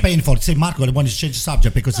because the it's game. painful. See, Marco, I want to change the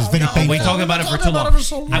subject because it's very painful. We talked about it for too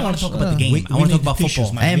long. I want to talk about the game. I want to talk about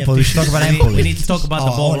football. Empoli. We should talk about We Empoli. need to talk about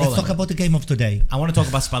the ball Let's rolling. talk about the game of today. I want to talk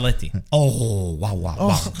about Spalletti. Oh,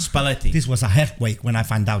 wow. Spalletti. This was a earthquake when I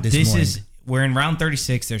found out this morning. We're in round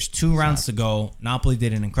 36. There's 2 rounds to go. Napoli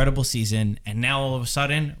did an incredible season, and now all of a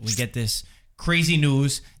sudden we get this crazy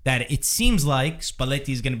news that it seems like Spalletti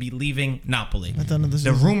is going to be leaving Napoli. At the end of the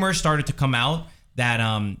The season. rumors started to come out that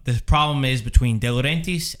the problem is between De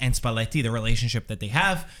Laurentiis and Spalletti, the relationship that they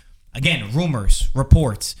have. Again, rumors,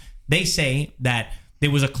 reports. They say that there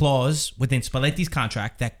was a clause within Spalletti's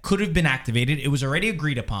contract that could have been activated. It was already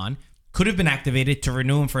agreed upon, could have been activated to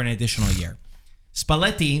renew him for an additional year.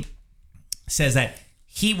 Spalletti says that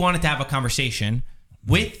he wanted to have a conversation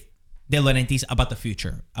with De Laurentiis about the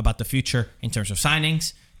future in terms of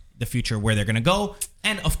signings, the future where they're going to go,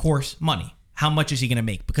 and of course, money. How much is he going to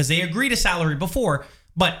make? Because they agreed a salary before,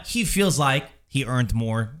 but he feels like he earned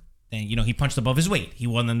more than, he punched above his weight. He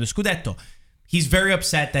won them the Scudetto. He's very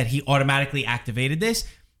upset that he automatically activated this.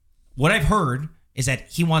 What I've heard is that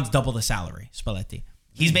he wants double the salary, Spalletti.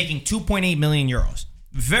 He's making 2.8 million euros.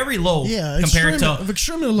 Very low compared to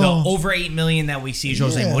extremely low. the over 8 million that we see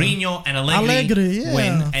Jose Yeah. Mourinho and Allegri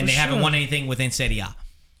win, and for they haven't sure. won anything within Serie A.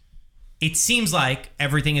 It seems like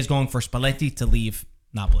everything is going for Spalletti to leave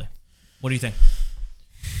Napoli. What do you think?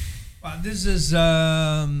 Well, this is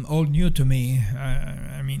all new to me.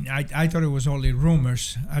 I thought it was only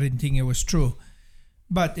rumors. I didn't think it was true.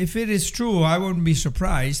 But if it is true, I wouldn't be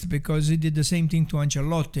surprised because he did the same thing to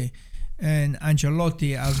Ancelotti. And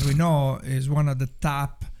Ancelotti, as we know, is one of the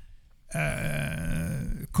top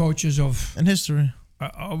coaches in history.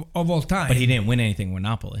 Of all time. But he didn't win anything with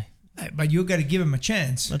Napoli. But you got to give him a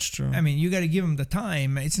chance. That's true. I mean, you got to give him the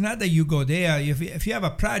time. It's not that you go there. If you have a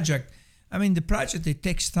project, the project, it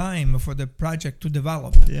takes time for the project to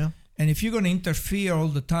develop. Yeah. And if you're going to interfere all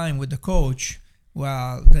the time with the coach,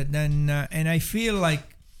 well, then and I feel like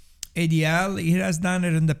ADL, he has done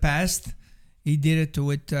it in the past. He did it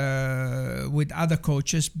with other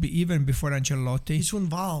coaches, even before Ancelotti. He's so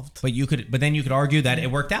involved. But then you could argue that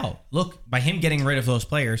it worked out. Look, by him getting rid of those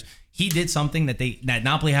players, he did something that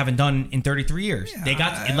Napoli haven't done in 33 years.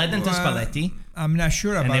 It led them to Spalletti. I'm not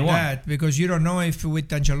sure And they about won. that because you don't know if with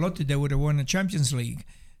Ancelotti they would have won the Champions League.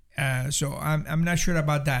 So I'm not sure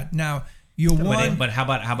about that. Now you won. But how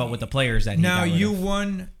about with the players that he Now got rid you of?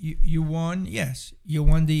 won. You won. Yes, you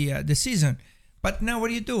won the season. But now what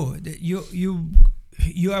do?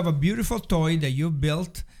 You have a beautiful toy that you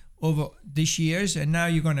built over these years, and now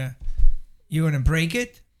you're gonna break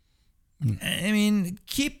it. I mean,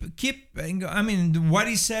 keep. I mean, what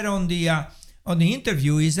he said on the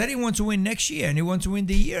interview is that he wants to win next year and he wants to win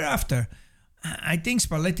the year after. I think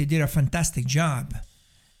Spalletti did a fantastic job.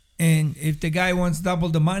 And if the guy wants double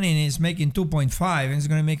the money and he's making 2.5 and he's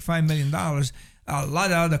going to make $5 million, a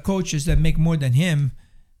lot of other coaches that make more than him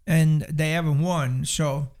and they haven't won.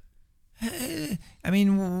 So,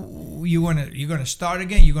 you're gonna start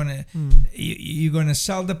again. You're gonna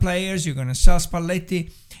sell the players. You're gonna sell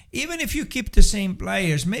Spalletti. Even if you keep the same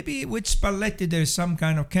players, maybe with Spalletti there's some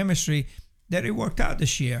kind of chemistry that it worked out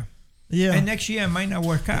this year. Yeah. And next year it might not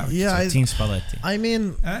work out. Yeah. Team Spalletti.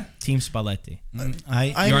 Team Spalletti.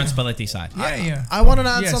 You're on Spalletti's side. Yeah. I wanted to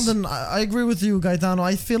add Yes. something. I agree with you, Gaetano.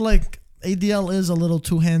 I feel like ADL is a little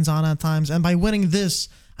too hands-on at times, and by winning this,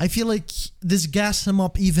 I feel like this gassed him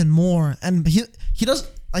up even more. And he does.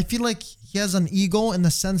 I feel like he has an ego in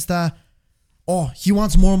the sense that, he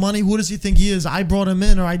wants more money. Who does he think he is? I brought him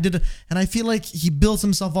in, or I did it. And I feel like he builds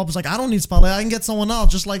himself up. It's like, I don't need Spalletti. I can get someone else.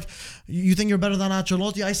 Just like you think you're better than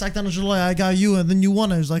Ancelotti. I sacked Ancelotti. I got you, and then you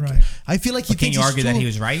won it. It's like, Right. I feel like he But can thinks you he's argue that he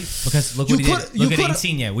was right? Because look what he did. Look at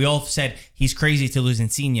Insigne. We all said he's crazy to lose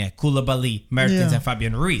Insigne, Koulibaly, Mertens, and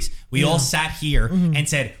Fabian Ruiz. We all sat here and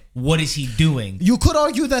said, what is he doing? You could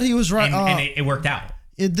argue that he was right. And it worked out.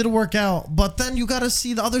 It did work out, but then you got to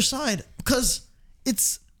see the other side because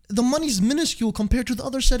the money's minuscule compared to the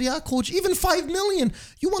other Serie A coach. Even 5 million.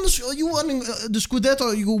 You won the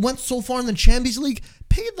Scudetto. You went so far in the Champions League.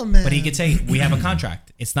 Pay the man. But he could say, we have a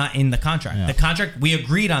contract. It's not in the contract. Yeah. The contract, we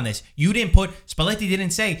agreed on this. You didn't Spalletti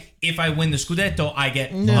didn't say, if I win the Scudetto, I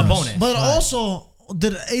get a bonus. But also,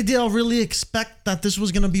 did ADL really expect that this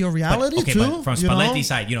was going to be a reality too? But from Spalletti's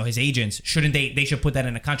side, his agents, shouldn't they should put that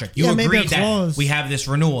in a contract. You maybe agreed a clause. that we have this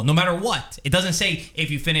renewal, no matter what. It doesn't say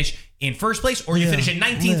if you finish in first place or you finish in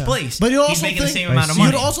 19th place, but you also he's making the think, same amount of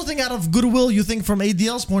money. You'd also think out of goodwill, you think from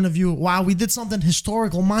ADL's point of view, wow, we did something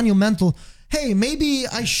historical, monumental. Hey, maybe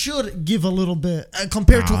I should give a little bit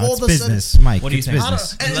compared to all it's the business, Mike. What do you it's think?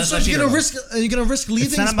 business. And Let's so let you're you gonna go. risk. You're gonna risk leaving.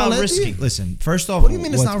 It's not about Spalletti? risking. Listen, first off, What do you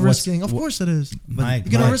mean it's not what's- risking? Of course it is. Mike,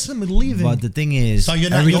 You're gonna Mike. risk him leaving. But the thing is, So you're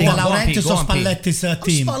not everything. the Go on, Pete, Laurentiis go or on, Pete. Spalletti's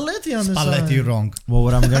team. Spalletti on this Spalletti, side. you're wrong. Well,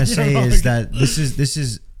 what I'm gonna say You're is wrong. that this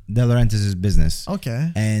is De Laurentiis' business.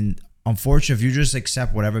 Okay. And unfortunately, if you just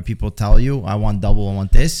accept whatever people tell you, I want double, I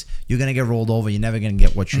want this, you're gonna get rolled over. You're never gonna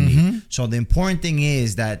get what you need. So the important thing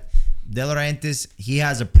is that De Laurentiis, he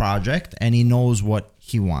has a project and he knows what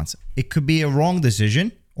he wants. It could be a wrong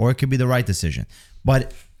decision or it could be the right decision.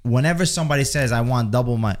 But whenever somebody says, I want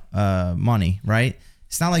double my money, right?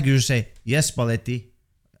 It's not like you just say, yes, Spalletti,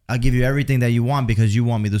 I'll give you everything that you want because you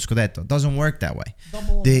want me to Scudetto. It doesn't work that way.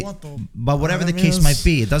 Double what though? But whatever the I mean, case it's- might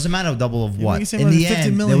be, it doesn't matter double of Yeah, what. you say In like the 50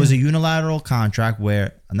 end, million. there was a unilateral contract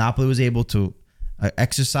where Napoli was able to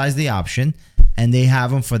exercise the option and they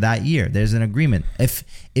have him for that year. There's an agreement. If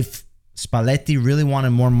Spalletti really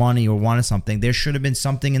wanted more money or wanted something, there should have been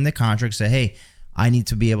something in the contract say, hey, I need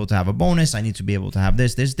to be able to have a bonus. I need to be able to have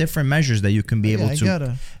this. There's different measures that you can be able I to. get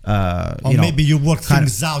it. Or maybe you work kind of-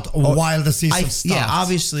 things out while the season starts. Yeah,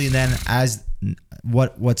 obviously. Then, as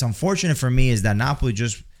what's unfortunate for me is that Napoli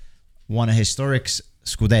just won a historic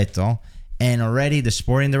Scudetto, and already the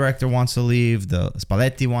sporting director wants to leave, the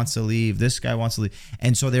Spalletti wants to leave, this guy wants to leave,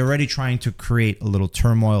 and so they're already trying to create a little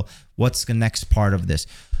turmoil. What's the next part of this?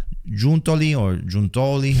 Giuntoli or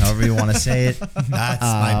Giuntoli, however you want to say it. That's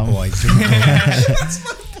my boy.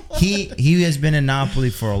 He has been in Napoli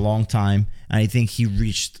for a long time, and I think he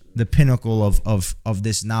reached the pinnacle of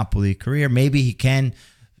this Napoli career. Maybe he can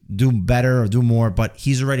do better or do more, but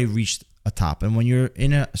he's already reached a top. And when you're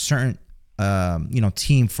in a certain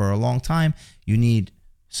team for a long time, you need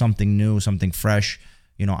something new, something fresh.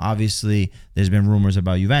 Obviously, there's been rumors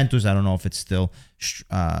about Juventus. I don't know if it's still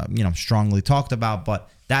strongly talked about, but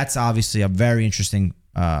that's obviously a very interesting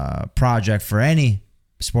project for any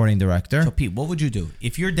sporting director. So Pete, what would you do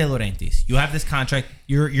if you're De Laurentiis? You have this contract.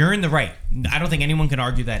 You're in the right. I don't think anyone can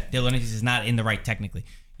argue that De Laurentiis is not in the right technically.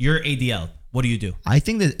 You're ADL. What do you do? I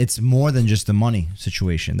think that it's more than just the money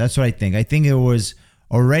situation. That's what I think. I think it was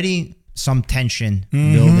already some tension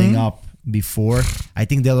building up before. I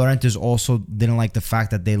think De Laurentiis also didn't like the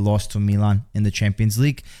fact that they lost to Milan in the Champions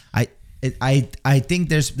League. I think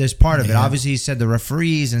there's part of it. Obviously, he said the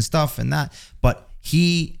referees and stuff and that, but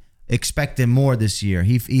he expected more this year.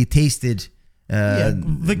 He tasted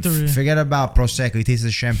victory. Forget about Prosecco. He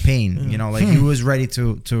tasted champagne. He was ready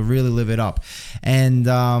to really live it up. And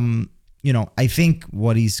I think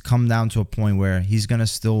what he's come down to a point where he's gonna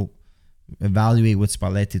still evaluate with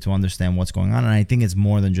Spalletti to understand what's going on, and I think it's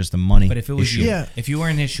more than just the money. But if it was issue. you, if you were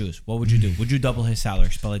in his shoes, what would you do? Would you double his salary,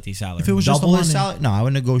 Spalletti's salary? If it was just double the his money. salary, no, I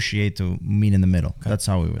would negotiate to meet in the middle. That's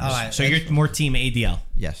how we would. All right. So you're more team ADL.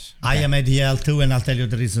 Yes. I am ADL too, and I'll tell you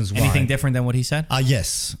the reasons why. Anything different than what he said?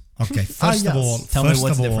 Yes. Okay. First of yes. all, Tell me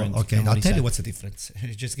what's different Okay, than what I'll he tell you said. what's the difference.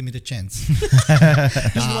 Just give me the chance. Just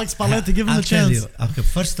like Spalletti, give him I'll the tell chance. you. Okay,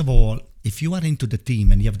 first of all, if you are into the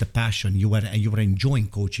team and you have the passion, you are enjoying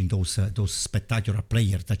coaching those spectacular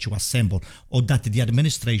players that you assemble, or that the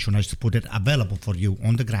administration has put it available for you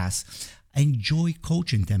on the grass. Enjoy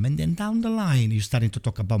coaching them, and then down the line you're starting to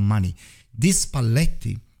talk about money. This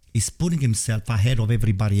Spalletti is putting himself ahead of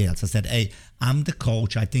everybody else. I said, hey, I'm the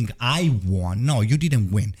coach. I think I won. No, you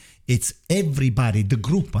didn't win. It's everybody. The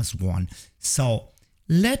group has won. So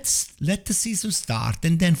let the season start,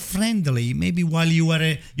 and then friendly, maybe while you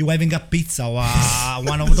having a pizza or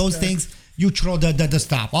one of those things, you throw the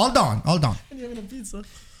stuff. Hold on.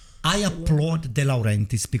 I applaud De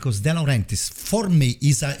Laurentiis because De Laurentiis, for me,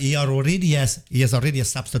 he already has a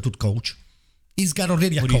substitute coach. He's got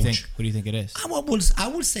already a Who coach. do you think it is?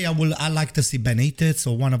 I like to see Benitez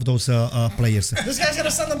or one of those players. This guy's gonna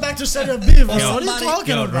send them back to Serie B. What are you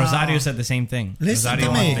talking Yo, about? Rosario said the same thing. Listen Rosario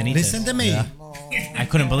to wants me. Benitez. Listen to me. I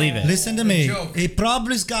couldn't believe it. Listen to me. joke. He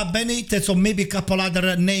probably's got Benitez or maybe a couple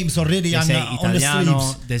other names already They on say the Italiano,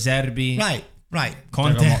 sleeves. De Zerbi, Right.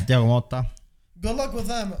 Conte. Thiago Motta. Good luck with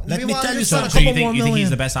them. Let me tell you So, something. you think he's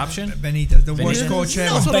the best option? Benitez, the worst Benitez. coach No,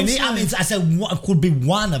 ever. That's what I'm I said it could be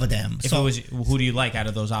one of them. If So, it was, who do you like out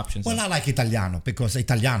of those options? well, I like Italiano because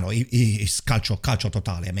Italiano is calcio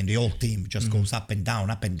totale. I mean, the whole team just goes up and down,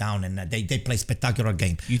 and they play spectacular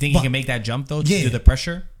game. you think But- he can make that jump though to Yeah. do the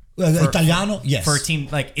pressure? Italiano, yes. For a team,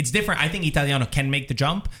 like, it's different. I think Italiano can make the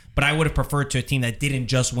jump, but I would have preferred to a team that didn't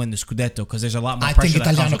just win the Scudetto because there's a lot more I pressure think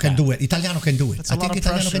that Italiano comes can with do that. it. Italiano can do it. That's I a think lot of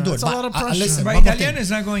Italiano can do it. pressure. That's a lot of pressure. Listen, But one more Italiano thing.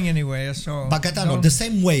 is not going anywhere. So But Gaetano, don't- the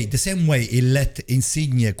same way he let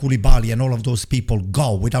Insigne, Koulibaly, and all of those people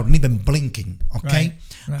go without even blinking. Okay,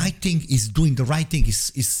 Right. I think he's doing the right thing.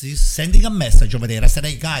 He's sending a message over there. I said,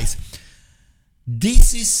 hey guys,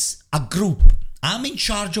 this is a group. I'm in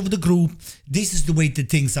charge of the group. This is the way the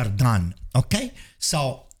things are done. Okay,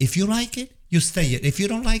 so if you like it, you stay it. If you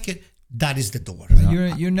don't like it, that is the door.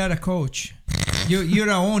 You're not a coach. You're an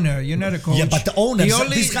owner. You're not a coach. Yeah, but the owner,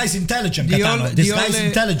 this guy's intelligent. Gaetano. This guy's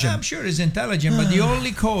intelligent. I'm sure he's intelligent, but the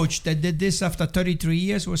only coach that did this after 33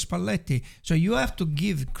 years was Spalletti. So you have to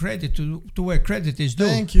give credit to where credit is due.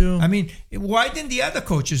 Thank you. I mean, why didn't the other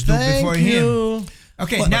coaches do before Thank him? you.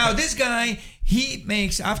 Okay, now this guy, he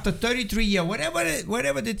makes after 33 years,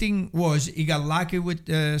 whatever the thing was, he got lucky with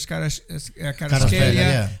Kvaratskhelia.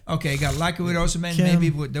 Yeah. Okay, he got lucky with Osimhen. Kim. Maybe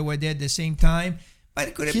they were there at the same time. But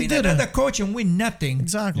it could have He been did another it. coach and win nothing.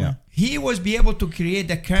 Exactly. Yeah. He was be able to create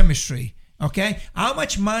the chemistry. Okay, how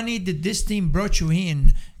much money did this team brought you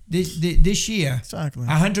in this year? Exactly.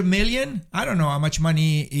 100 million? I don't know how much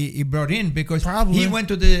money he brought in because Probably. he went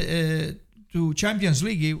to the to Champions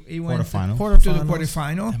League. He went Quarterfinal. to the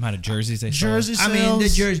quarterfinal. The amount of jerseys they Jersey sold. I mean the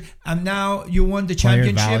sales. jersey, and now you won the Player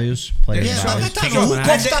championship. values. Player Yeah, values. so- Gaetano, who so-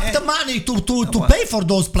 coughed and- up the money to pay for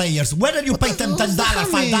those players? Whether you pay them the hell $10, does that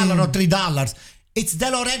 $5, or mean? $3, it's De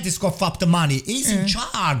Laurentiis coughed up the money. He's in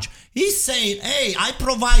charge. He's saying, hey, I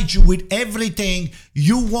provide you with everything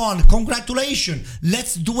you want. Congratulations.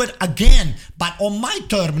 Let's do it again. But on my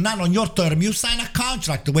term, not on your term, you sign a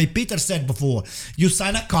contract. The way Peter said before, you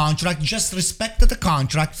sign a contract, just respect the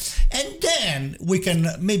contract, and then we can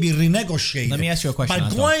maybe renegotiate. Let me ask you a question,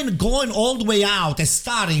 But Anton. going all the way out and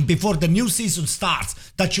starting before the new season starts,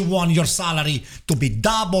 that you want your salary to be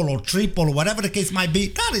double or triple or whatever the case might be,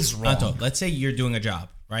 that is wrong. Anto, let's say you're doing a job,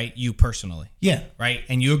 right? You personally. Yeah. Right?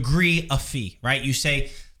 And you agree a fee, right? You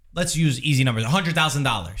say, let's use easy numbers,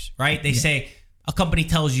 $100,000, right? They say, a company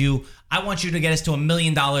tells you, I want you to get us to $1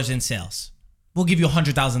 million in sales. We'll give you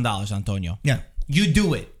 $100,000, Antonio. Yeah. You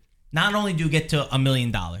do it. Not only do you get to $1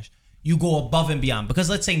 million, you go above and beyond. Because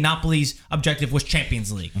let's say Napoli's objective was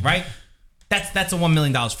Champions League, right? That's a $1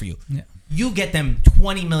 million for you. Yeah. You get them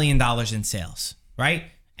 $20 million in sales, right?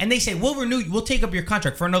 And they say, we'll take up your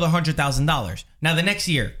contract for another $100,000. Now the next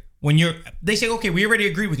year, they say, okay, we already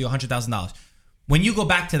agreed with you, $100,000. When you go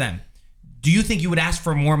back to them, do you think you would ask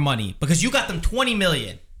for more money? Because you got them $20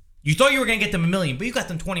 million. You thought you were going to get them $1 million, but you got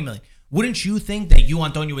them $20 million. Wouldn't you think that you,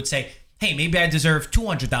 Antonio, would say, hey, maybe I deserve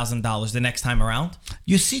 $200,000 the next time around?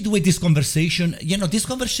 You see the way this conversation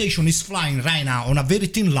is flying right now on a very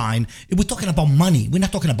thin line. We're talking about money. We're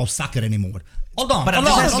not talking about soccer anymore. Hold on, But I'm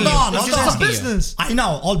hold just on, asking hold you. on, I'm hold just on. asking you. Business. I know,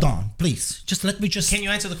 hold on, please. Just let me just... Can you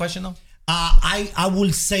answer the question, though? I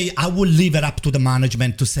will say, I will leave it up to the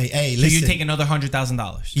management to say, hey, So listen. you take another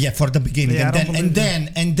 $100,000. Yeah, for the beginning, Yeah, I and don't then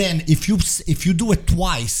believe and then if you do it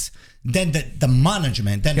twice, then the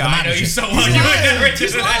management, then the I know manager. you so well. You would never do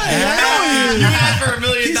that. You asked for $1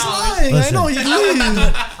 million. He's lying. Listen. I know he's lying.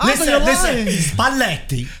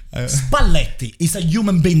 Listen, Spalletti is a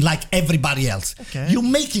human being like everybody else. Okay. You're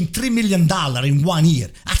making $3 million in 1 year.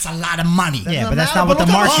 That's a lot of money. Yeah, but Doesn't that's matter, not what but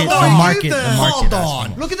the look at market. how The long he market. gave The them. market. Hold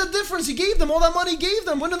asking. on. Look at the difference he gave them. All that money he gave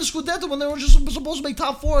them. Winning the Scudetto when they were just supposed to make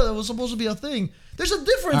top four. That was supposed to be a thing. There's a All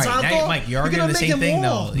difference, right, Anto. now, Mike, you're arguing gonna the make same him thing,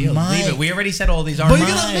 walk. though. Leave Mike. it. We already said all these But arguments.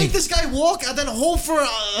 you're gonna Mike. make this guy walk and then hope for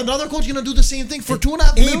another coach gonna do the same thing for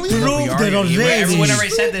 $2.5 He million? proved it already. Everyone already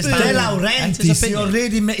said this. De That's his Laurentiis,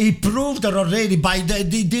 opinion. he proved it already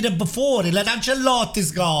he did it before. He let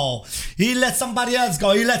Ancelotti's go. He let somebody else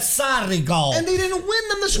go. He let Sarri go. And they didn't win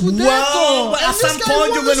them the Scudetto. Well, at And some this guy point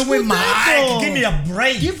won you're the gonna win. Scudetto. Mike, give me a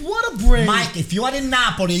break. Give what a break? Mike, if you are in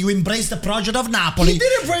Napoli, you embrace the project of Napoli. He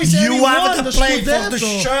did embrace it, and You he have won to the play for the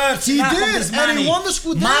Scudetto. shirts. He not for did, this and he money. won the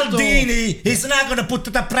Scudetto. Maldini is not going to put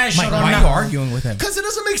the pressure Mike, on why are you Napoli. arguing with him? Because it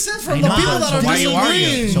doesn't make sense from I the know. people that So are why are you disagreeing.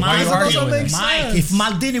 arguing? So why are you It doesn't arguing with make him? Mike, sense. if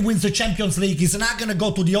Maldini wins the Champions League, he's not going to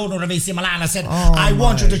go to the owner of AC Milan and said, Oh I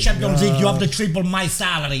want you my the Champions League. You have God. to triple my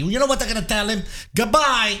salary. You know what they're going to tell him?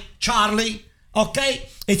 Goodbye, Charlie. Okay?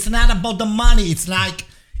 It's not about the money. It's like,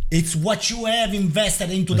 it's what you have invested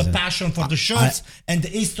into the passion for the shirts and the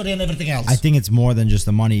history and everything else. I think it's more than just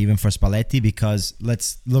the money, even for Spalletti, because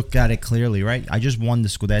let's look at it clearly, right? I just won the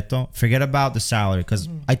Scudetto. Forget about the salary, because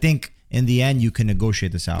I think in the end you can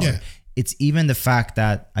negotiate the salary. Yeah. It's even the fact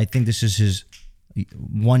that I think this is his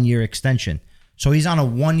 1 year extension. So he's on a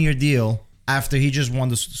 1 year deal after he just won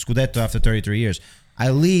the Scudetto after 33 years.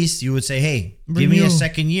 at least you would say, hey, give me Renew. a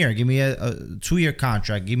second year, give me a 2-year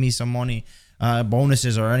contract, give me some money,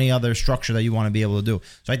 bonuses or any other structure that you want to be able to do.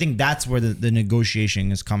 So I think that's where the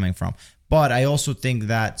negotiation is coming from. But I also think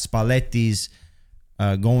that Spalletti's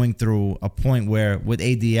going through a point where with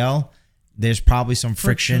ADL, there's probably some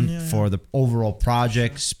friction for the overall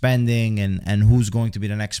project spending and who's going to be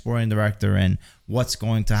the next sporting director and what's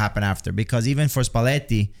going to happen after. Because even for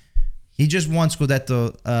Spalletti, he just won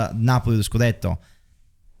Scudetto, Napoli the Scudetto.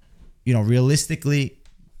 You know, realistically,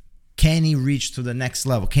 can he reach to the next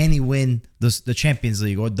level? Can he win the Champions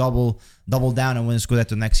League or double down and win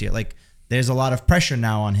Scudetto next year? Like, there's a lot of pressure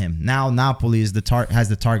now on him. Now Napoli is has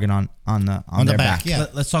the target on their back. Yeah.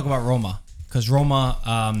 Let's talk about Roma. Because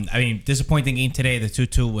Roma, disappointing game today, the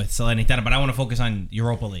 2-2 with Salernitana, but I want to focus on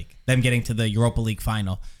Europa League, them getting to the Europa League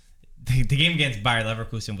final. The game against Bayer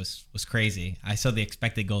Leverkusen was crazy. I saw the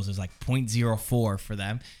expected goals was like 0.04 for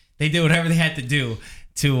them. They did whatever they had to do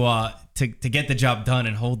to get the job done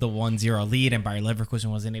and hold the 1-0 lead, and Bayer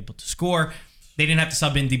Leverkusen wasn't able to score. They didn't have to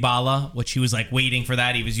sub in Dybala, which he was like waiting for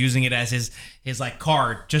that. He was using it as his like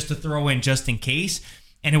card just to throw in just in case,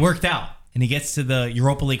 and it worked out. And he gets to the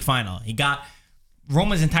Europa League final. He got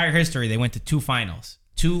Roma's entire history. They went to 2 finals,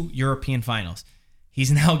 2 European finals.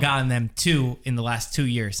 He's now gotten them 2 in the last 2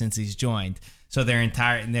 years since he's joined. So their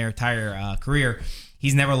entire career,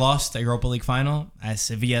 he's never lost a Europa League final, as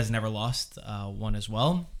Sevilla has never lost one as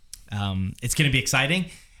well. It's going to be exciting.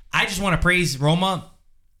 I just want to praise Roma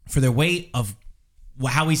for their way of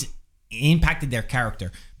how he's impacted their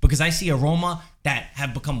character, because I see a Roma that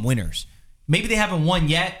have become winners. Maybe they haven't won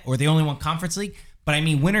yet, or they only won Conference League, but I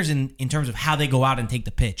mean winners in terms of how they go out and take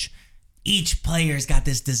the pitch. Each player's got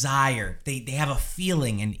this desire. They have a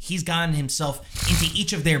feeling, and he's gotten himself into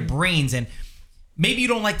each of their brains. And maybe you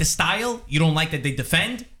don't like the style, you don't like that they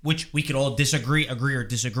defend, which we could all agree or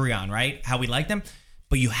disagree on, right? How we like them.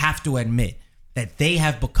 But you have to admit that they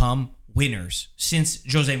have become winners since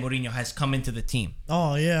Jose Mourinho has come into the team.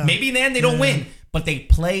 Oh, yeah. Maybe in the end they don't win, but they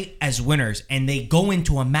play as winners, and they go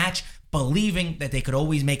into a match believing that they could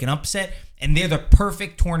always make an upset, and they're the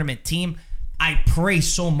perfect tournament team. I pray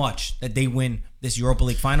so much that they win this Europa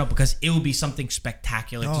League final, because it would be something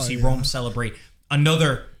spectacular to see Rome celebrate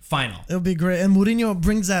another final. It'll be great. And Mourinho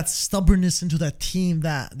brings that stubbornness into that team,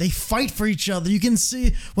 that they fight for each other. You can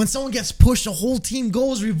see when someone gets pushed, the whole team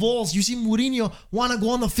goes, revolves. You see Mourinho want to go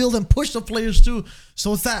on the field and push the players too.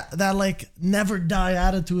 So it's that like never die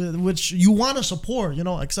attitude, which you want to support, you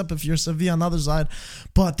know, except if you're Sevilla on the other side.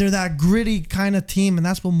 But they're that gritty kind of team, and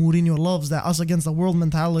that's what Mourinho loves, that us against the world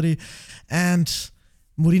mentality. And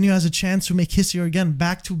Mourinho has a chance to make history again,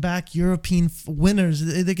 back-to-back European winners.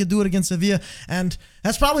 They could do it against Sevilla, and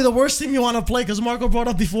that's probably the worst team you want to play, because Marco brought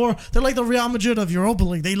up before, they're like the Real Madrid of Europa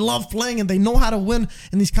League. They love playing, and they know how to win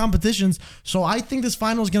in these competitions. So I think this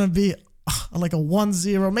final is going to be like a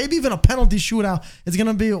 1-0, maybe even a penalty shootout. It's going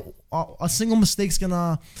to be a single mistake's going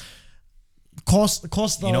to cost the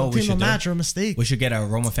team a match or a mistake. We should get a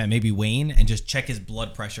Roma fan, maybe Wayne, and just check his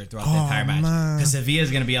blood pressure throughout the entire match. Because Sevilla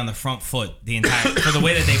is going to be on the front foot the entire for the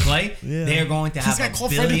way that they play. They are going to have a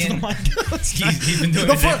billion. He's been doing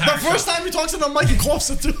the first time he talks to the mic, he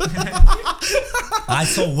coughs it too. I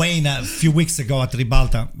saw Wayne a few weeks ago at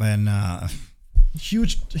Ribalta, and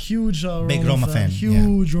huge big Roma fan.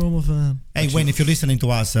 Huge Roma fan. Hey Wayne, if you're listening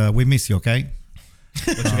to us, we miss you. Okay.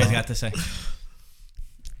 What you guys got to say?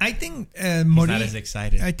 I think He's not as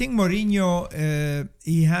excited. I think Mourinho,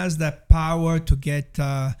 he has that power to get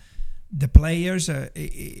the players.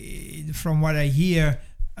 From what I hear,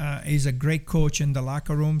 he's a great coach in the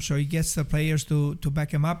locker room, so he gets the players to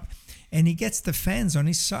back him up, and he gets the fans on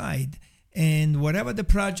his side. And whatever the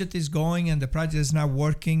project is going, and the project is not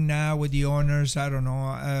working now with the owners, I don't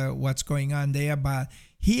know what's going on there, but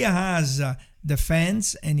he has the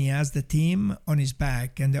fans and he has the team on his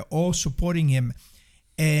back, and they're all supporting him.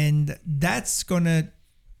 And that's the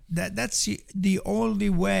only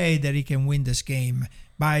way that he can win this game.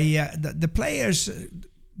 By the players,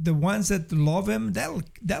 the ones that love him, they'll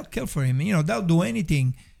kill for him. You know, they'll do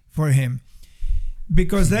anything for him,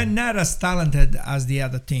 because they're not as talented as the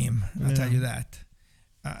other team. I'll tell you that.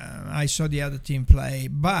 I saw the other team play,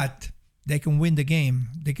 but they can win the game.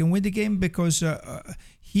 They can win the game because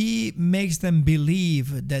he makes them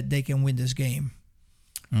believe that they can win this game.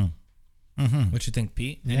 Mm-hmm. What you think,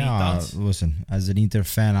 Pete? Any thoughts? Listen, as an Inter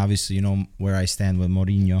fan, obviously you know where I stand with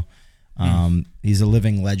Mourinho. He's a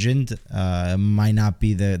living legend. Might not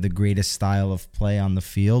be the greatest style of play on the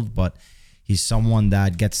field, but he's someone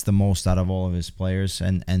that gets the most out of all of his players.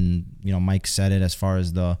 And you know, Mike said it as far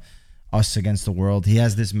as the us against the world. He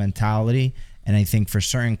has this mentality, And I think for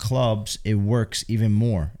certain clubs, it works even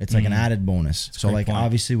more. It's like an added bonus. So like point.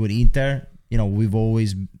 obviously with Inter, we've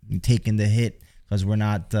always taken the hit because we're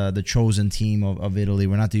not the chosen team of Italy.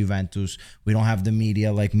 We're not the Juventus. We don't have the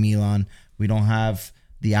media like Milan. We don't have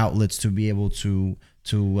the outlets to be able to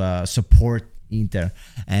support Inter.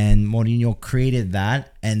 And Mourinho created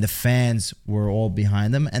that, and the fans were all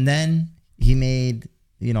behind him. And then he made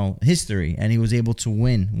history, and he was able to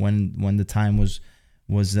win when the time was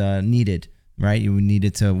needed. Right, you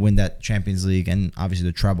needed to win that Champions League, and obviously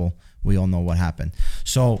the treble. We all know what happened.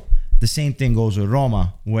 So the same thing goes with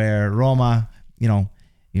Roma, where Roma,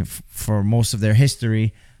 for most of their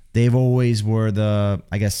history, they've always were the,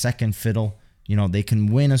 I guess, second fiddle. They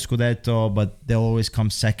can win a Scudetto, but they'll always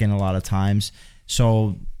come second a lot of times.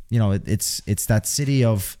 So it's that city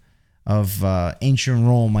of ancient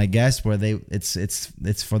Rome, I guess, where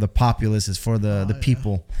it's for the populace, it's for the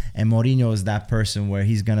people. And Mourinho is that person where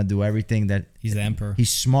he's gonna do everything that He's the emperor.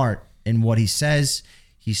 He's smart in what he says.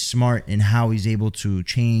 He's smart in how he's able to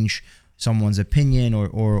change someone's opinion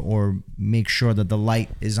or make sure that the light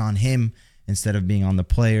is on him instead of being on the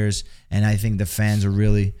players. And I think the fans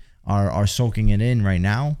are soaking it in right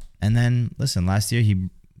now. And then listen, last year he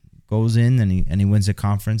goes in and he wins the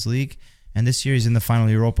Conference League. And this year he's in the final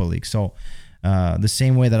Europa League. So the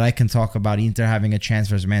same way that I can talk about Inter having a chance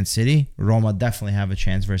versus Man City, Roma definitely have a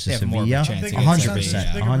chance versus They have more of Sevilla. a chance against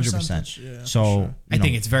 100%. Sevilla, 100%. So I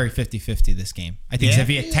think it's very 50-50 this game. I think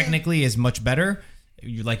Sevilla technically is much better.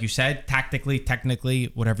 Like you said, tactically, technically,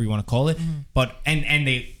 whatever you want to call it. But and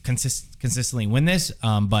they consistently win this.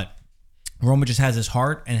 But Roma just has this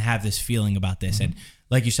heart and have this feeling about this. And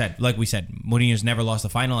like we said, Mourinho's never lost the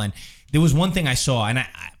final. And there was one thing I saw, and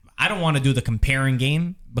I don't want to do the comparing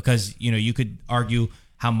game because, you could argue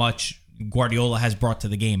how much Guardiola has brought to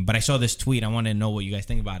the game. But I saw this tweet. I wanted to know what you guys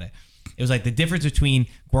think about it. It was like the difference between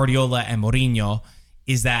Guardiola and Mourinho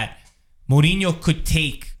is that Mourinho could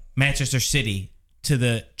take Manchester City to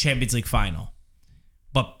the Champions League final.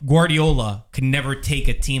 But Guardiola could never take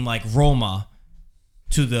a team like Roma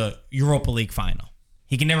to the Europa League final.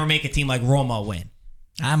 He can never make a team like Roma win.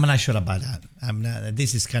 I'm not sure about that. I'm not.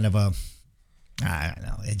 This is kind of a. I don't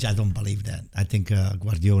know. I don't believe that. I think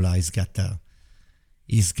Guardiola he's got the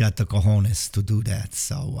cojones to do that.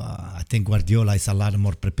 So I think Guardiola is a lot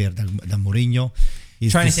more prepared than Mourinho.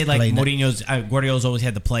 He's trying to say like Guardiola's always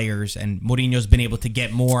had the players, and Mourinho's been able to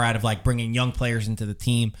get more out of like bringing young players into the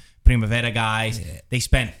team, Primavera guys. Yeah. They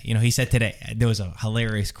spent, he said today, there was a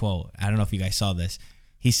hilarious quote. I don't know if you guys saw this.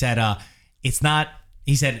 He said,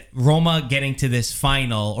 he said Roma getting to this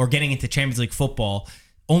final or getting into Champions League football,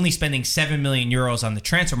 only spending 7 million euros on the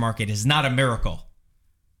transfer market is not a miracle.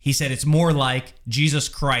 He said it's more like Jesus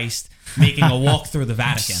Christ making a walk through the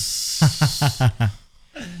Vatican.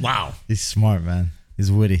 Wow. He's smart, man.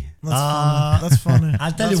 He's witty. That's funny.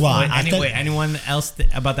 I'll tell you why. Anyone else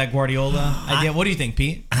about that Guardiola idea? What do you think,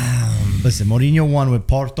 Pete? Listen, Mourinho won with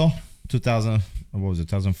Porto,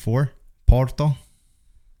 2004. Porto.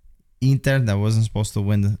 Inter, that wasn't supposed to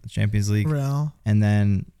win the Champions League. Real. And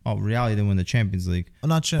then, Real didn't win the Champions League. I'm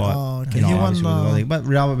not sure. But, Okay. He won the league. But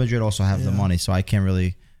Real Madrid also have the money, so I can't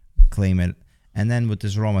really claim it. And then with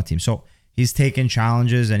this Roma team. So he's taken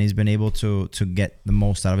challenges and he's been able to get the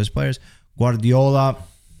most out of his players. Guardiola,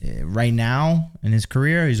 right now in his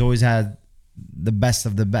career, he's always had the best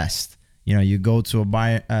of the best. You go to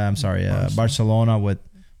Barcelona with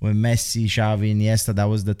Messi, Xavi, Iniesta. That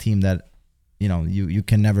was the team that you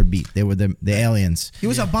can never beat. They were the aliens. He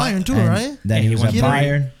was at Bayern too, right? Then he was at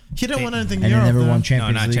Bayern. He didn't win anything in and Europe. he never there. won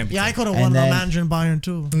Champions League. Champions Yeah, I could have won the manager in Bayern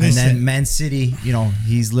too. And then Man City,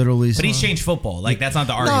 he's literally. But he's changed football. Like that's not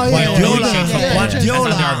the argument. No, That's not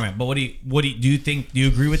the argument. But do you think? Do you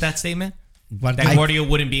agree with that statement? That Guardiola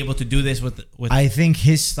wouldn't be able to do this with. I think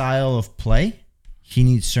his style of play, he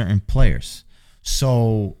needs certain players.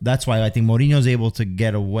 So that's why I think Mourinho's able to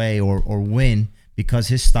get away or win because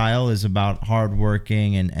his style is about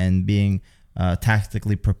hardworking and being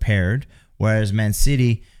tactically prepared. Whereas Man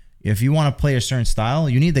City, if you want to play a certain style,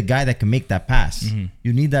 you need the guy that can make that pass. Mm-hmm.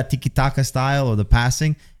 You need that tiki-taka style or the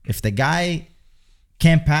passing. If the guy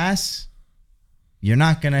can't pass, you're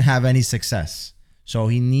not going to have any success. So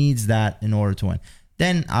he needs that in order to win.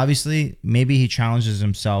 Then, obviously, maybe he challenges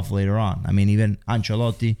himself later on. I mean, even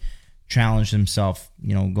Ancelotti challenged himself,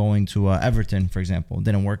 going to Everton, for example. It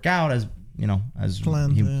didn't work out as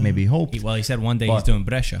planned, he maybe hoped. He said one day he's doing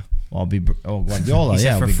Brescia. Guardiola,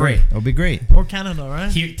 yeah, it'll be free. Great. It'll be great. Or Canada, right?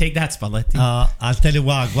 Here, take that, Spalletti. I'll tell you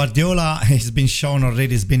what, Guardiola has been shown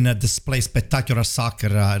already, has been displayed spectacular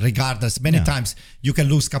soccer, regardless. Many times you can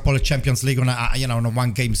lose a couple of Champions League on a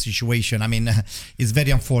one game situation. I mean, it's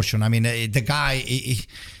very unfortunate. I mean, the guy,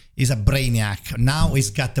 He's a brainiac. Now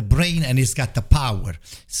he's got the brain and he's got the power.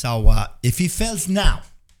 So if he fails now,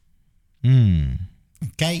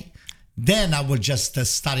 okay, then I will just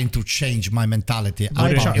starting to change my mentality.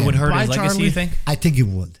 It would hurt his legacy, you think? I think it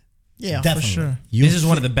would. Yeah, Definitely. for sure. This is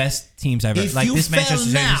one of the best teams ever. If Like you this Manchester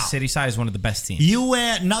fail now- City side is one of the best teams. You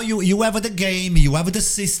have the game, you have the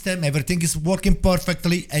system, everything is working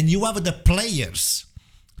perfectly, and you have the players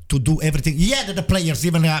to do everything. He had the players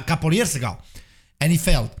even a couple of years ago, and he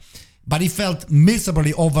failed. But he felt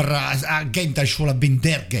miserably over a game that should have been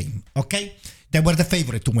their game. Okay, they were the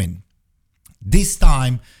favorite to win. This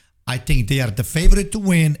time, I think they are the favorite to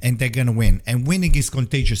win, and they're gonna win. And winning is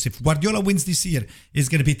contagious. If Guardiola wins this year, it's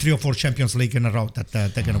gonna be 3 or 4 Champions League in a row that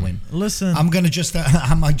they're gonna win. Listen, I'm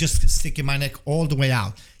just sticking my neck all the way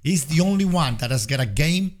out. He's the only one that has got a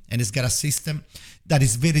game and has got a system that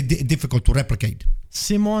is very difficult to replicate.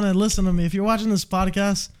 Simone, listen to me. If you're watching this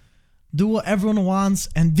podcast, do what everyone wants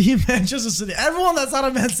and be Manchester City. Everyone that's not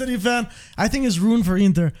a Man City fan, I think is ruined for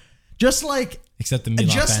Inter. Just like Except the Milan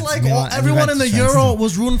fans. Everyone in the Juventus Euro fans.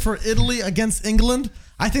 was ruined for Italy against England.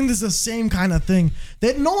 I think this is the same kind of thing.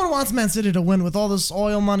 No one wants Man City to win with all this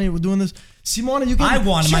oil money. We're doing this. Simone, you can. I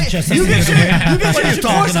want Manchester You City can to win. You can What are you change the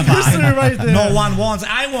course talking of history about? right there. No one wants.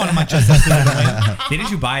 I want Manchester City to win. Didn't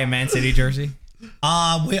you buy a Man City jersey?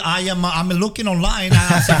 I'm looking online.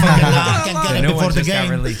 I see if I can get The it new before one the just got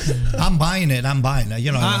game. released. I'm buying it.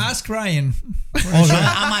 You know. Ask Ryan.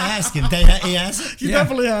 I might ask him. He has it? He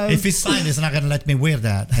definitely has. If it's signed, he's not gonna let me wear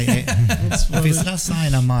that. If it's not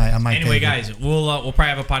signed, I might. Anyway, take it. guys, we'll probably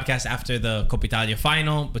have a podcast after the Coppa Italia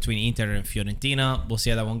final between Inter and Fiorentina. We'll see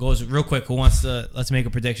how that one goes. Real quick, let's make a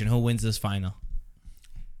prediction. Who wins this final?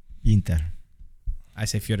 Inter. I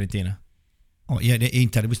say Fiorentina. Oh yeah, the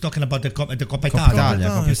Inter. We're talking about the Coppa Italia,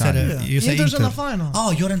 Coppa You said Italia. you said Inter's in Inter. the final.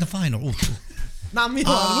 Oh, you're in the final. Ooh. Not Milan.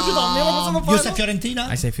 What you thought? Milan was in the final. You say Fiorentina.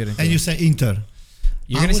 I say Fiorentina. And you say Inter.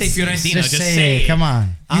 You're gonna say Fiorentina. Just say it. Come on.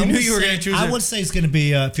 You knew you were gonna choose I it. would say it's gonna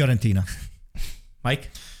be Fiorentina. Mike.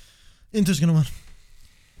 Inter's gonna win.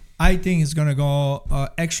 I think it's gonna go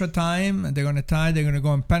extra time. They're gonna tie. They're gonna go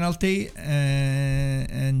on penalty,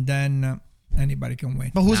 and then anybody can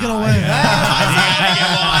win. But who's gonna win?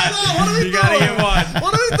 What are we You gotta doing? get one.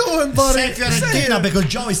 What are we doing, buddy? Say Fiorentina because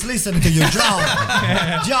Joe is listening to you.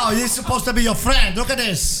 Joe, he's supposed to be your friend. Look at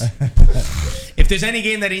this. If there's any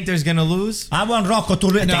game that Inter's gonna lose, I want Rocco to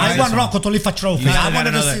lift. No, I this want one. Rocco to lift a trophy. You I gotta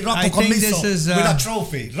wanted to another. see Rocco I think Commisso this is, with a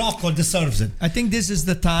trophy. Rocco deserves it. I think this is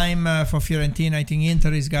the time for Fiorentina. I think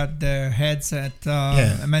Inter has got their heads at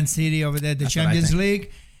Man City over there, the That's what I Champions think.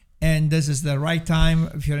 League. And this is the right time.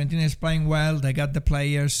 Fiorentina is playing well. They got the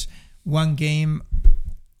players. One game.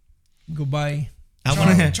 Goodbye. I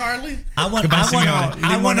want. Charlie? I want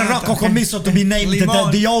Limonata. Rocco Commisso to be named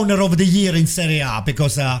the owner of the year in Serie A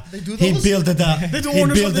because do he those? built They do he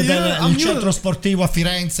owners built of the year? I'm il new to Centro Sportivo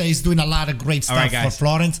Firenze. He's doing a lot of great All right, stuff for guys.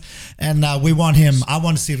 Florence, and we want him. I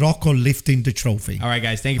want to see Rocco lifting the trophy. all right,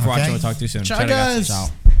 guys. Thank you for Okay. watching. We'll talk to you soon. Ciao, Ciao, guys. Ciao.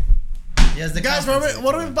 Yes, the Guys,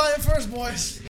 what are we buying first, boys?